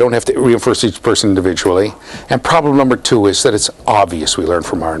all. I don't have to reinforce each person individually. And problem number 2 is that it's obvious we learn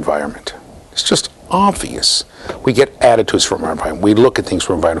from our environment. It's just obvious. We get attitudes from our environment. We look at things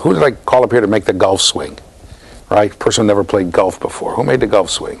from our environment. Who did I call up here to make the golf swing? Right? Person who never played golf before. Who made the golf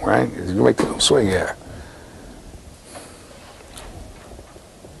swing, right? Did you make the golf swing? Yeah.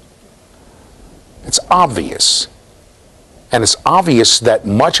 It's obvious. And it's obvious that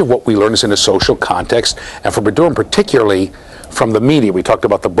much of what we learn is in a social context, and from Badura particularly from the media. We talked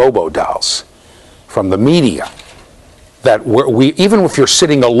about the Bobo dolls. From the media. That even if you're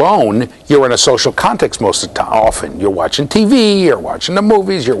sitting alone, you're in a social context most of the time. Often. You're watching TV, you're watching the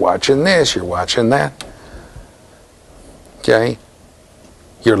movies, you're watching this, you're watching that. Okay?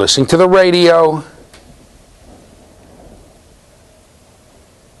 You're listening to the radio.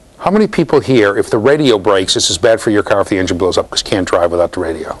 How many people here, if the radio breaks, this is bad for your car if the engine blows up because you can't drive without the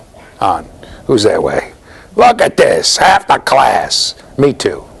radio on? Who's that way? Look at this, half the class. Me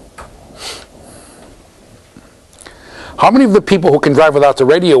too. How many of the people who can drive without the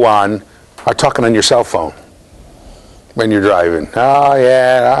radio on are talking on your cell phone when you're driving? Oh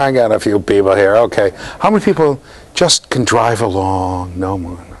yeah, I got a few people here, okay. How many people just can drive along? No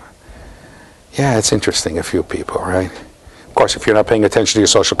more. Yeah, it's interesting, a few people, right? Of course, if you're not paying attention to your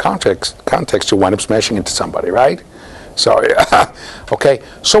social context, you'll wind up smashing into somebody, right? So, yeah. Okay,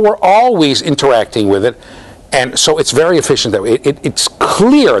 so we're always interacting with it, and so it's very efficient that way. It's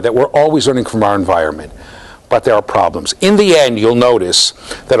clear that we're always learning from our environment, but there are problems. In the end, you'll notice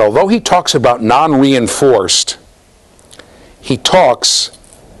that although he talks about non-reinforced,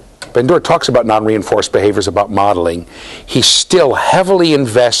 Bandura talks about non-reinforced behaviors, about modeling, he's still heavily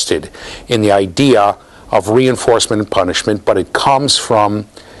invested in the idea of reinforcement and punishment, but it comes from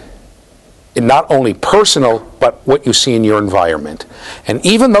not only personal, but what you see in your environment. And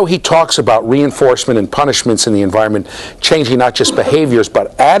even though he talks about reinforcement and punishments in the environment changing not just behaviors,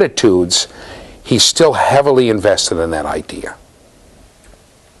 but attitudes, he's still heavily invested in that idea.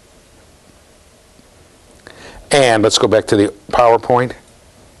 And let's go back to the PowerPoint.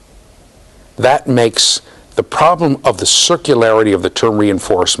 That makes the problem of the circularity of the term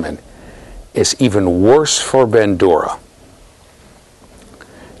reinforcement is even worse for Bandura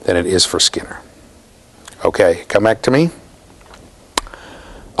than it is for Skinner. Okay, come back to me.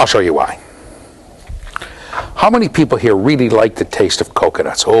 I'll show you why. How many people here really like the taste of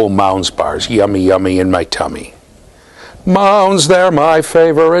coconuts? Oh, Mounds bars, yummy, yummy in my tummy. Mounds, they're my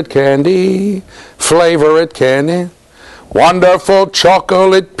favorite candy, favorite candy. Wonderful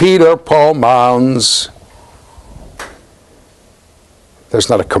chocolate Peter Paul Mounds. There's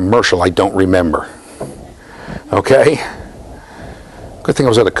not a commercial I don't remember. Okay? Good thing I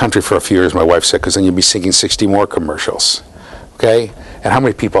was out of the country for a few years, my wife said, because then you'd be singing 60 more commercials. Okay? And how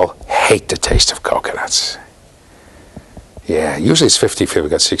many people hate the taste of coconuts? Yeah, usually it's 50-50, we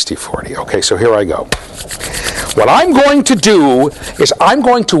got 60-40. Okay, so here I go. What I'm going to do is I'm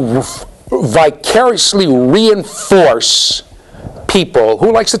going to vicariously reinforce people.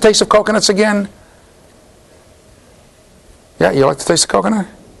 Who likes the taste of coconuts again? Yeah, you like the taste of coconut?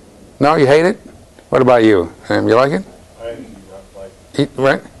 No, you hate it? What about you? You like it? I do not like it.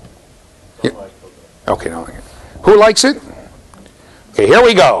 Right? Don't like coconut. Okay, don't like it. Who likes it? Okay, here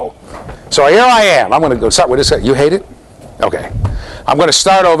we go. So here I am. I'm going to go start with this. You hate it? Okay. I'm going to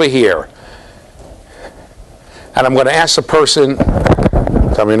start over here. And I'm going to ask the person,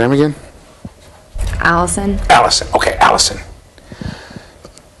 tell me your name again. Allison. Allison. Okay, Allison.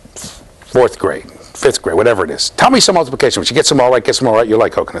 4th grade, 5th grade, whatever it is. Tell me some multiplication. When you get some all right, you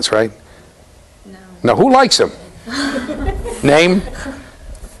like coconuts, right? No. No, who likes them? Name?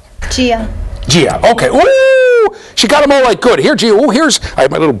 Gia. Gia. Okay. Ooh! She got them all right. Good. Here, Gia. Ooh, I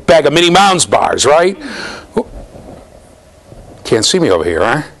have my little bag of mini Mounds bars, right? Ooh. Can't see me over here,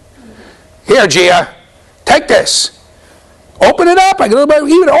 huh? Here, Gia. Take this. Open it up. I get a little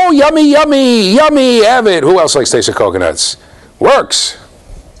bit. Eat it. Oh, yummy, yummy, yummy. Have it. Who else likes taste of coconuts? Works.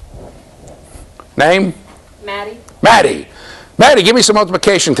 Name? Maddie. Maddie. Maddie, give me some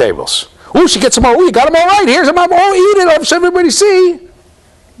multiplication tables. Ooh, she gets them all. Ooh, you got them all right. Here's them all. Oh, eat it. Let everybody see.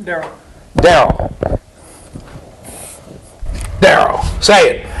 Daryl. Daryl. Daryl.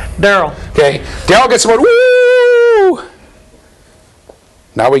 Say it. Daryl. Okay. Daryl gets them all. Woo!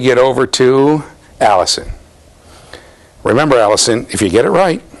 Now we get over to Allison. Remember, Allison, if you get it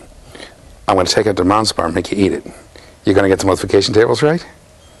right, I'm going to take out the Mounds bar and make you eat it. You're going to get the multiplication tables right?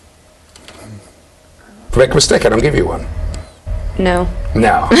 If you make a mistake, I don't give you one. No.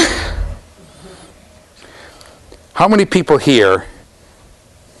 No. How many people here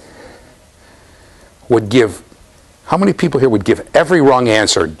would give every wrong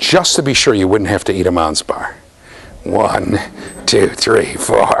answer just to be sure you wouldn't have to eat a Mounds bar? 1, 2, 3,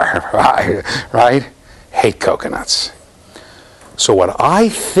 4, 5, right? Hate coconuts. So what I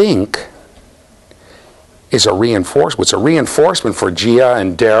think is a reinforcement. It's a reinforcement for Gia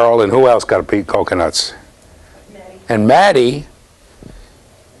and Daryl and who else got to eat coconuts? Maddie. And Maddie.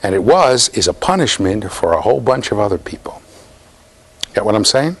 And it is a punishment for a whole bunch of other people. Get what I'm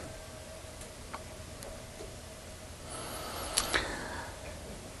saying?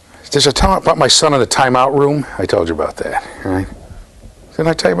 There's a talk about my son in the timeout room. I told you about that, right? Didn't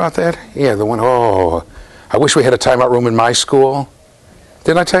I tell you about that? Yeah, the one, oh, I wish we had a timeout room in my school.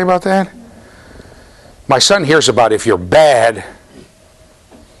 Didn't I tell you about that? My son hears about if you're bad,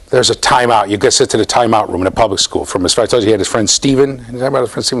 there's a timeout. You get sent to the timeout room in a public school. From his friend, I told you he had his friend Stephen. He talked about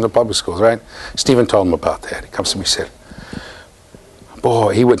his friend Stephen in the public schools, right? Stephen told him about that. He comes to me and said,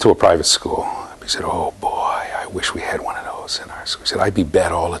 boy, he went to a private school. He said, oh boy, I wish we had one of those in our school. He said, I'd be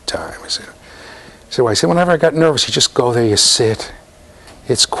bad all the time. I said, well, I said, whenever I got nervous, you just go there, you sit.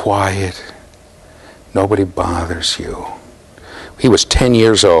 It's quiet. Nobody bothers you. He was 10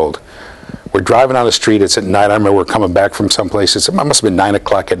 years old. We're driving on the street. It's at night. I remember we're coming back from someplace. It must have been 9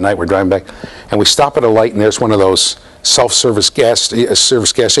 o'clock at night. We're driving back. And we stop at a light, and there's one of those self-service gas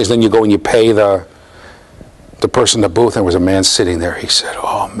stations. Then you go and you pay the person in the booth. And there was a man sitting there. He said,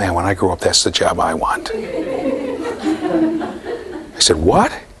 oh, man, when I grow up, that's the job I want. I said,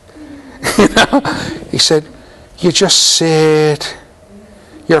 what? You know? He said, you just sit.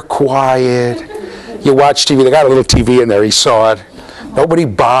 You're quiet. You watch TV. They got a little TV in there. He saw it. Nobody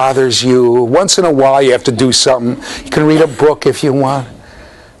bothers you. Once in a while, you have to do something. You can read a book if you want.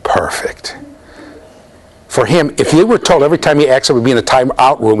 Perfect. For him, if you were told every time he acts up, he'd be in a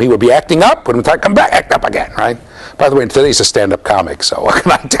timeout room, he would be acting up. Put him in time, come back, act up again, right? By the way, today he's a stand-up comic, so what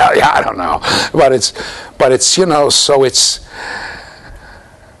can I tell you? I don't know. But it's you know, so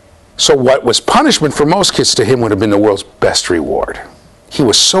what was punishment for most kids to him would have been the world's best reward. He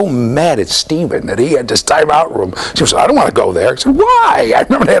was so mad at Stephen that he had this timeout room. She said, I don't want to go there. He said, why? I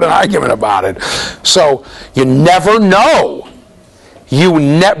remember they had an argument about it. So you never know.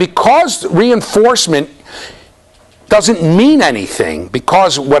 Because reinforcement doesn't mean anything,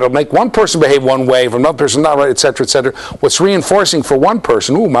 because what'll make one person behave one way, for another person not right, etc., etc. What's reinforcing for one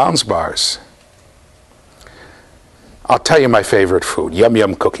person? Ooh, Mounds bars. I'll tell you my favorite food, Yum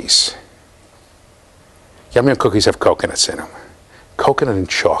Yum cookies. Yum Yum cookies have coconuts in them. Coconut and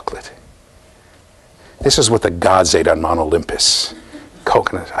chocolate. This is what the gods ate on Mount Olympus.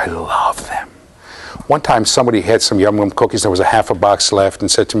 Coconut, I love them. One time somebody had some Yum Yum cookies, there was a half a box left, and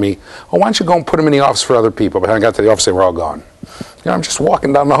said to me, oh, why don't you go and put them in the office for other people? But when I got to the office, they were all gone. You know, I'm just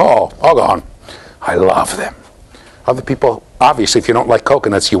walking down the hall, all gone. I love them. Other people, obviously, if you don't like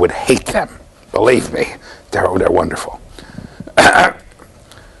coconuts, you would hate them. Believe me, they're wonderful.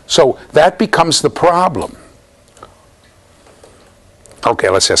 So that becomes the problem. Okay,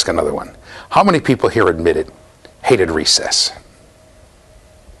 let's ask another one. How many people here hated recess?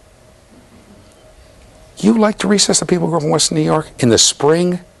 You liked recess, the people who grew up in Western New York? In the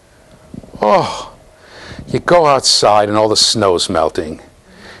spring? Oh, you go outside and all the snow's melting.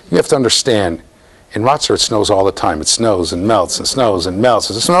 You have to understand, in Rochester it snows all the time. It snows and melts and snows and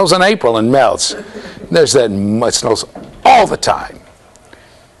melts. It snows in April and melts. There's that, it snows all the time.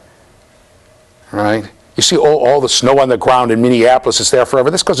 Right? You see all the snow on the ground in Minneapolis is there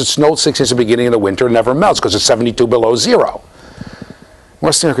forever. That's because it snowed 6 inches at the beginning of the winter and never melts because it's 72 below zero.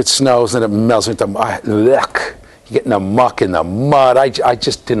 Western New York, it snows and it melts. You get in the muck and the mud. I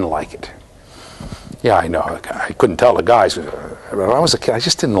just didn't like it. Yeah, I know. I couldn't tell the guys. When I was a kid, I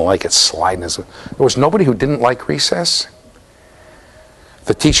just didn't like it sliding. There was nobody who didn't like recess.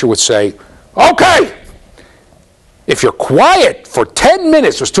 The teacher would say, okay, if you're quiet for 10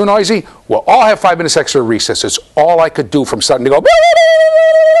 minutes, it was too noisy, we'll all have 5 minutes extra recess. It's all I could do from starting to go,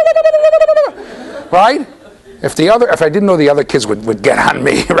 right? If I didn't know the other kids would get on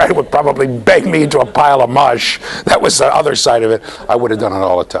me, right, would probably beg me into a pile of mush. That was the other side of it. I would have done it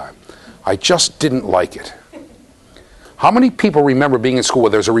all the time. I just didn't like it. How many people remember being in school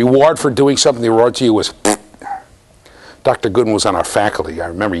where there's a reward for doing something, the reward to you was, Dr. Goodwin was on our faculty. I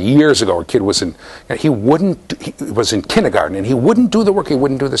remember years ago, a kid was he was in kindergarten, and he wouldn't do the work, he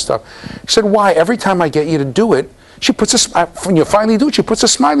wouldn't do the stuff. He said, why? Every time I get you to do it, when you finally do it, she puts a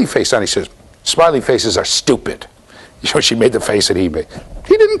smiley face on. He says, smiley faces are stupid. You know, she made the face that he made.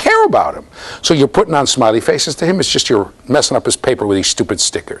 He didn't care about him. So you're putting on smiley faces to him. It's just you're messing up his paper with these stupid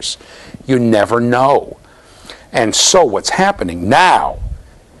stickers. You never know. And so what's happening now,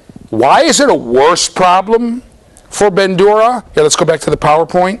 why is it a worse problem for Bandura? Yeah, let's go back to the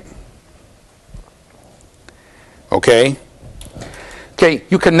PowerPoint. Okay. Okay,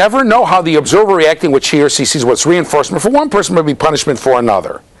 you can never know how the observer reacting, which he or she sees what's reinforcement for one person may be punishment for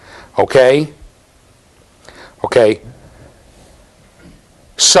another. Okay? Okay.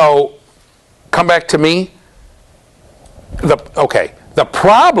 So, come back to me. The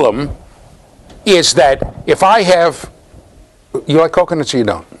problem is that if I have, you like coconuts or you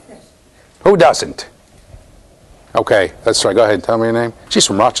don't? Who doesn't? Okay, that's right. Go ahead and tell me your name. She's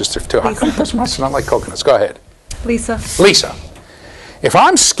from Rochester, too. How come person from Rochester not like coconuts? Go ahead. Lisa. Lisa. If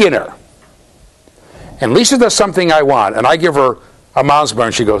I'm Skinner, and Lisa does something I want, and I give her a Mounds bar,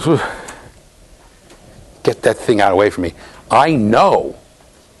 and she goes, get that thing out away from me. I know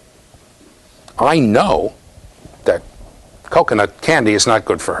that coconut candy is not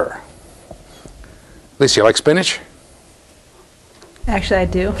good for her. Lisa, you like spinach? Actually, I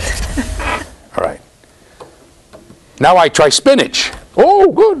do. All right. Now I try spinach.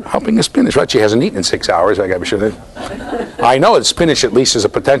 Oh, good. Helping the spinach. Right, she hasn't eaten in 6 hours. I got to be sure that. I know that spinach at least is a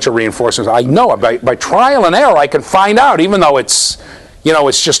potential reinforcement. I know it. By trial and error, I can find out, even though it's,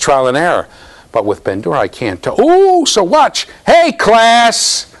 it's just trial and error. But with Bendura, I can't tell. Oh, so watch. Hey,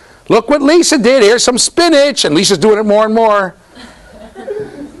 class. Look what Lisa did. Here's some spinach. And Lisa's doing it more and more.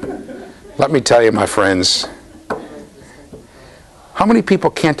 Let me tell you, my friends, how many people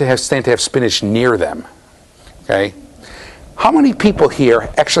can't stand to have spinach near them? Okay? How many people here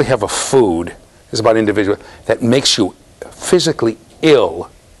actually have a food, this is about individual, that makes you physically ill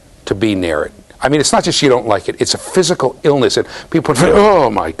to be near it? I mean, it's not just you don't like it, it's a physical illness. And people,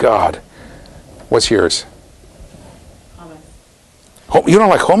 oh my God. What's yours? Hummus. You don't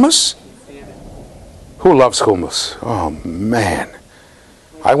like hummus? Who loves hummus? Oh, man.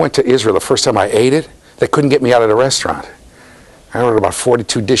 I went to Israel the first time I ate it. They couldn't get me out of the restaurant. I ordered about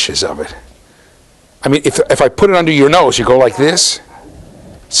 42 dishes of it. I mean, if I put it under your nose, you go like this?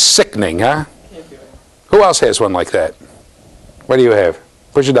 Sickening, huh? Who else has one like that? What do you have?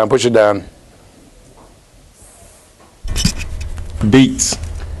 Push it down, push it down. Beets.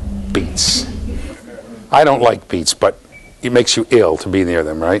 Beets. I don't like beets, but it makes you ill to be near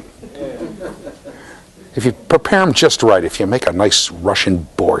them, right? If you prepare them just right, if you make a nice Russian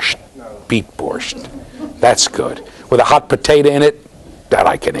borscht, beet borscht, that's good. With a hot potato in it, that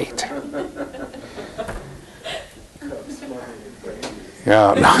I can eat.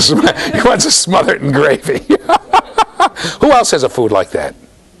 Yeah, no, you want to smother it in gravy. Who else has a food like that?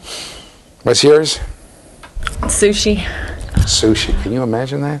 What's yours? Sushi. Sushi. Can you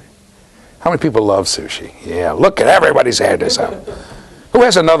imagine that? How many people love sushi? Yeah, look at everybody's hand is up. Who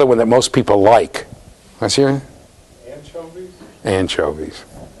has another one that most people like? What's yours? Anchovies? Anchovies.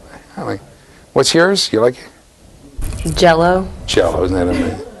 What's yours? You like it? Jello. Jello, isn't that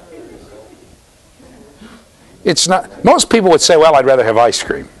amazing? It's not, most people would say, well, I'd rather have ice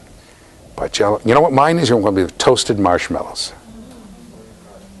cream. But Jello, you know what mine is? You're going to be toasted marshmallows.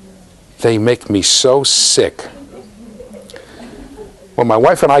 They make me so sick. When my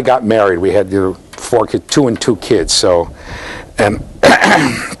wife and I got married, we had 4 kids, 2 and 2 kids, and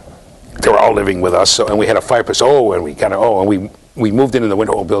they were all living with us, and we had a fireplace. And we moved in the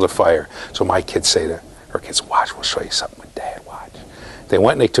winter, we'll build a fire. So my kids say to her kids, watch, we'll show you something with Dad, watch. They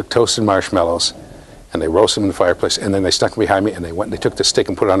went and they took toasted marshmallows, and they roasted them in the fireplace, and then they stuck them behind me, and they went and they took the stick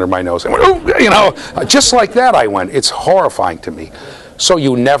and put it under my nose, and went, oh, just like that I went. It's horrifying to me. So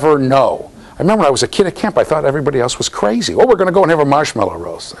you never know. I remember when I was a kid at camp, I thought everybody else was crazy. Oh, we're going to go and have a marshmallow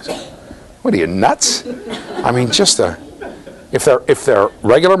roast. I said, what are you, nuts? I mean, if they're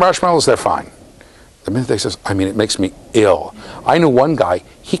regular marshmallows, they're fine. The minute they says, it makes me ill. I knew one guy,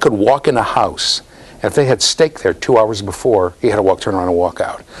 he could walk in a house, and if they had steak there 2 hours before, he had to turn around and walk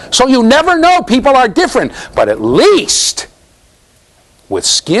out. So you never know, people are different, but at least with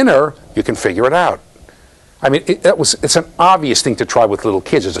Skinner, you can figure it out. I mean, it's an obvious thing to try with little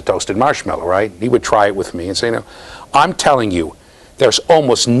kids as a toasted marshmallow, right? He would try it with me and say, I'm telling you, there's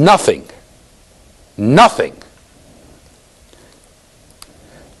almost nothing that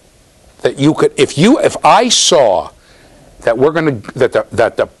you could, if I saw that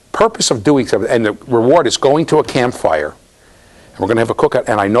that the purpose of doing something and the reward is going to a campfire and we're going to have a cookout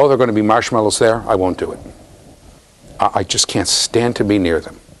and I know there are going to be marshmallows there, I won't do it. I just can't stand to be near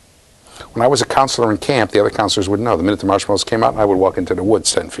them. When I was a counselor in camp, the other counselors would know. The minute the marshmallows came out, I would walk into the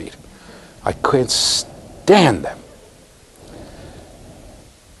woods 10 feet. I couldn't stand them.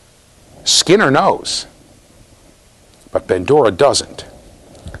 Skinner knows, but Bendura doesn't.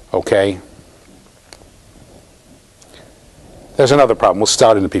 Okay? There's another problem. We'll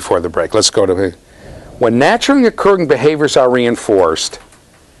start in it before the break. Let's go to when naturally occurring behaviors are reinforced,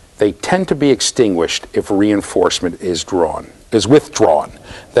 they tend to be extinguished if reinforcement is withdrawn.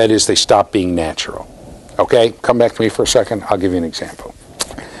 That is, they stop being natural. Okay, come back to me for a second. I'll give you an example.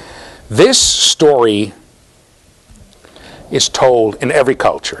 This story is told in every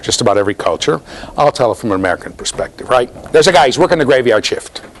culture, just about every culture. I'll tell it from an American perspective, right? There's a guy, he's working the graveyard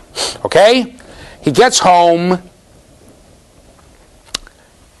shift. Okay? He gets home.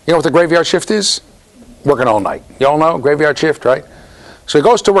 You know what the graveyard shift is? Working all night. You all know graveyard shift, right? So he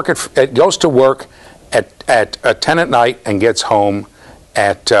goes to work at 10 at night and gets home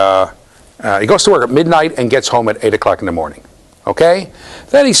at he goes to work at midnight and gets home at 8 o'clock in the morning. Okay?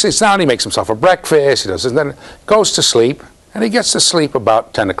 Then he sits down, he makes himself a breakfast, he does this, and then goes to sleep, and he gets to sleep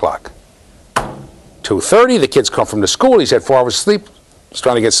about 10 o'clock. 2:30, the kids come from the school, he's had 4 hours of sleep, he's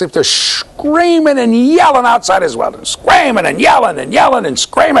trying to get sleep, they're screaming and yelling outside his window, screaming and yelling and yelling and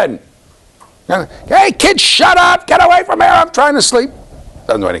screaming. Hey, kids, shut up, get away from here, I'm trying to sleep.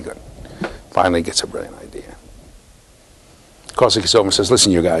 Doesn't do any good. Finally gets a brilliant idea. Calls the kids over and says,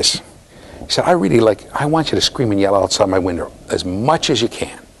 listen, you guys, he said, I want you to scream and yell outside my window as much as you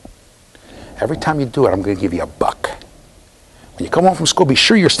can. Every time you do it, I'm going to give you $1. When you come home from school, be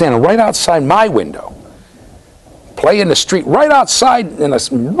sure you're standing right outside my window. Play in the street right outside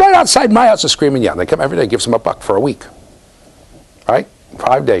my house and scream and yell. They come every day, gives them $1 for a week. Right?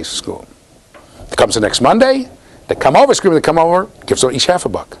 5 days of school. It comes the next Monday, they come over, screaming, they come over, gives them each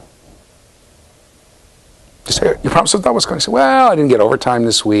 $0.50. You say, you promised us that was going to say, well, I didn't get overtime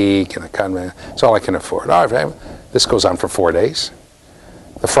this week, and it's all I can afford. All right, this goes on for 4 days.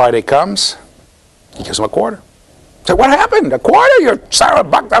 The Friday comes, he gives them $0.25. I said, what happened? $0.25? You're sorry,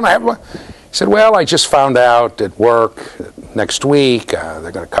 $1 down, I have one. He said, well, I just found out at work next week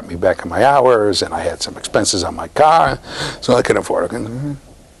they're going to cut me back on my hours, and I had some expenses on my car, so I can afford it.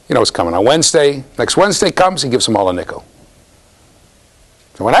 You know, it's coming on Wednesday. Next Wednesday comes, he gives them all $0.05.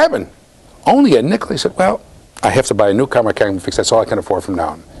 So what happened? Only $0.05. He said, well, I have to buy a new car, my car can fix. That's all I can afford from now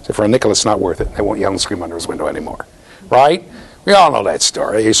on. He said, for $0.05, it's not worth it. They won't yell and scream under his window anymore. Right? We all know that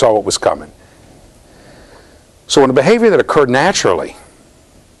story. You saw what was coming. So in a behavior that occurred naturally,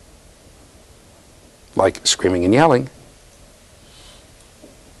 like screaming and yelling,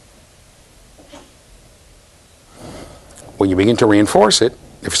 when you begin to reinforce it,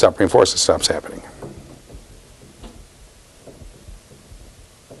 if you stop reinforcing it, stops happening.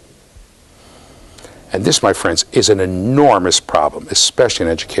 And this, my friends, is an enormous problem, especially in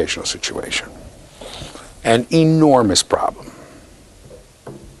an educational situation. An enormous problem.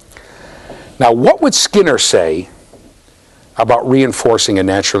 Now, what would Skinner say about reinforcing a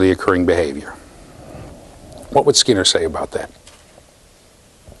naturally occurring behavior? What would Skinner say about that?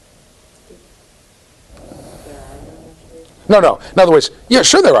 No. In other words, yeah,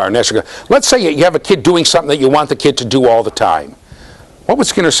 sure there are natural. Let's say you have a kid doing something that you want the kid to do all the time. What would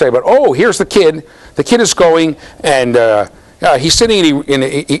Skinner say about, oh, here's the kid. The kid is going and he's sitting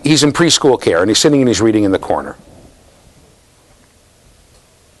he's in preschool care and he's sitting and he's reading in the corner.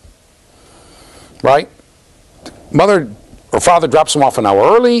 Right? Mother or father drops him off an hour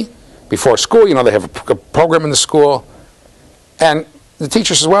early before school. You know, they have a program in the school. And the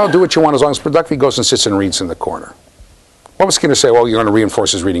teacher says, well, do what you want as long as it's productive. He goes and sits and reads in the corner. What was Skinner say? Well, you're going to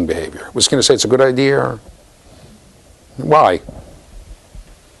reinforce his reading behavior. Was Skinner say it's a good idea? Or why?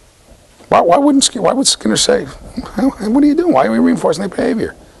 Why would Skinner say, what are you doing? Why are we reinforcing that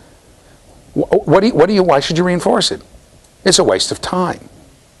behavior? Why should you reinforce it? It's a waste of time.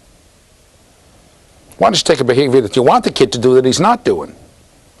 Why don't you take a behavior that you want the kid to do that he's not doing?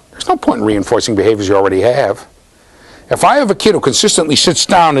 There's no point in reinforcing behaviors you already have. If I have a kid who consistently sits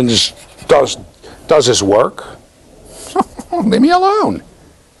down and just does his work, leave me alone,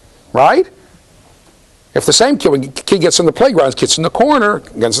 right? If the same kid, when the kid gets in the playground, gets in the corner,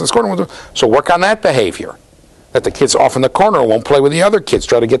 so work on that behavior. That the kid's off in the corner, won't play with the other kids.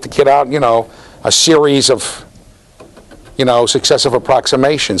 Try to get the kid out, a series of, successive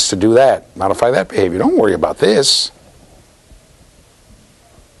approximations to do that. Modify that behavior. Don't worry about this.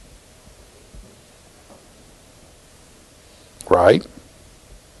 Right?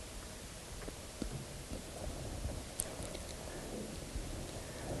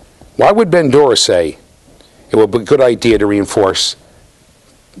 Why would Bandura say it would be a good idea to reinforce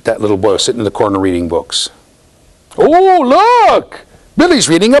that little boy sitting in the corner reading books? Oh, look! Billy's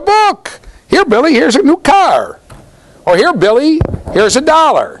reading a book. Here, Billy, here's a new car. Or here, Billy, here's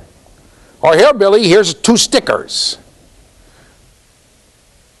 $1. Or here, Billy, here's 2 stickers.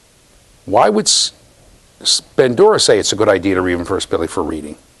 Why would Bandura say it's a good idea to reinforce Billy for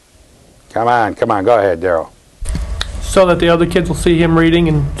reading? Come on, go ahead, Daryl. So that the other kids will see him reading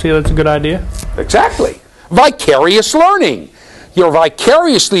and see that's a good idea? Exactly. Vicarious learning. You're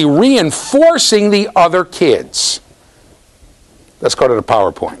vicariously reinforcing the other kids. Let's go to the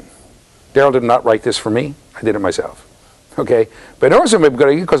PowerPoint. Daryl did not write this for me. I did it myself. Okay? But also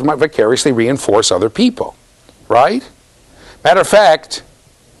because might vicariously reinforce other people. Right? Matter of fact,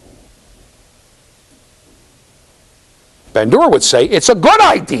 Bandura would say, it's a good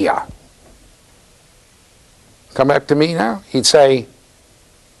idea. Come back to me now. He'd say,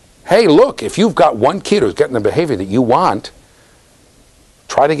 hey, look, if you've got one kid who's getting the behavior that you want,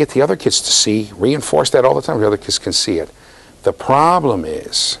 try to get the other kids to see, reinforce that all the time, the other kids can see it. The problem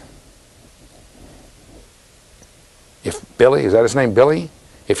is, if Billy, is that his name, Billy?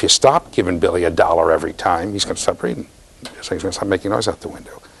 If you stop giving Billy $1 every time, he's going to stop reading. He's going to stop making noise out the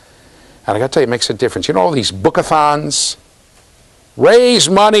window. And I got to tell you, it makes a difference. You know all these bookathons? Raise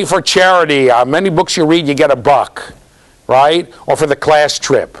money for charity. How many books you read, you get $1, right? Or for the class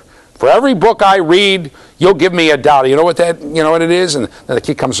trip. For every book I read, you'll give me $1. You know what it is? And then the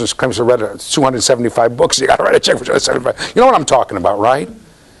kid comes to read 275 books. You got to write a check for 275. You know what I'm talking about, right?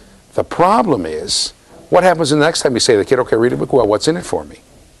 The problem is, what happens the next time you say to the kid, okay, read a book? Well, what's in it for me?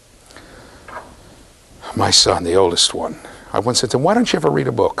 My son, the oldest one, I once said to him, why don't you ever read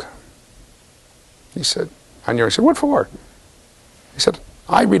a book? He said, I said, what for? He said,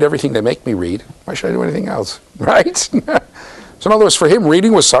 I read everything they make me read. Why should I do anything else? Right? So in other words, for him,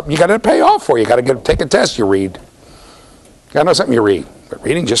 reading was something you got to pay off for. You got to take a test, you read. You got to know something you read. But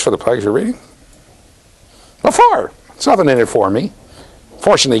reading just for the pleasure of reading? What for? It's nothing in it for me.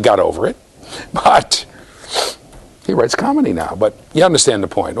 Fortunately, he got over it. But he writes comedy now. But you understand the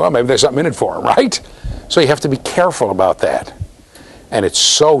point. Well, maybe there's something in it for him, right? So you have to be careful about that. And it's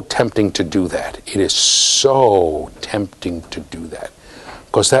so tempting to do that. It is so tempting to do that.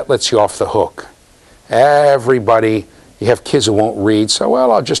 Because that lets you off the hook. Everybody, you have kids who won't read, so,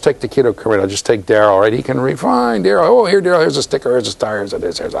 well, I'll just take the kid who can read. I'll just take Daryl, right? He can read. Fine, Daryl. Oh, here, Daryl, here's a sticker, here's a star, here's a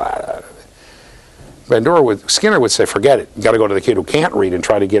this, here's a that. Skinner would say, forget it. You got to go to the kid who can't read and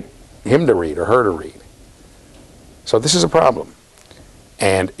try to get him to read or her to read. So this is a problem.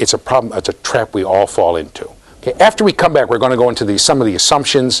 And it's a problem, it's a trap we all fall into. Okay, after we come back, we're going to go into some of the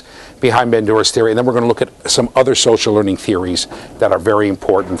assumptions behind Bandura's theory, and then we're going to look at some other social learning theories that are very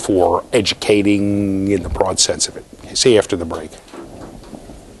important for educating in the broad sense of it. Okay, see you after the break.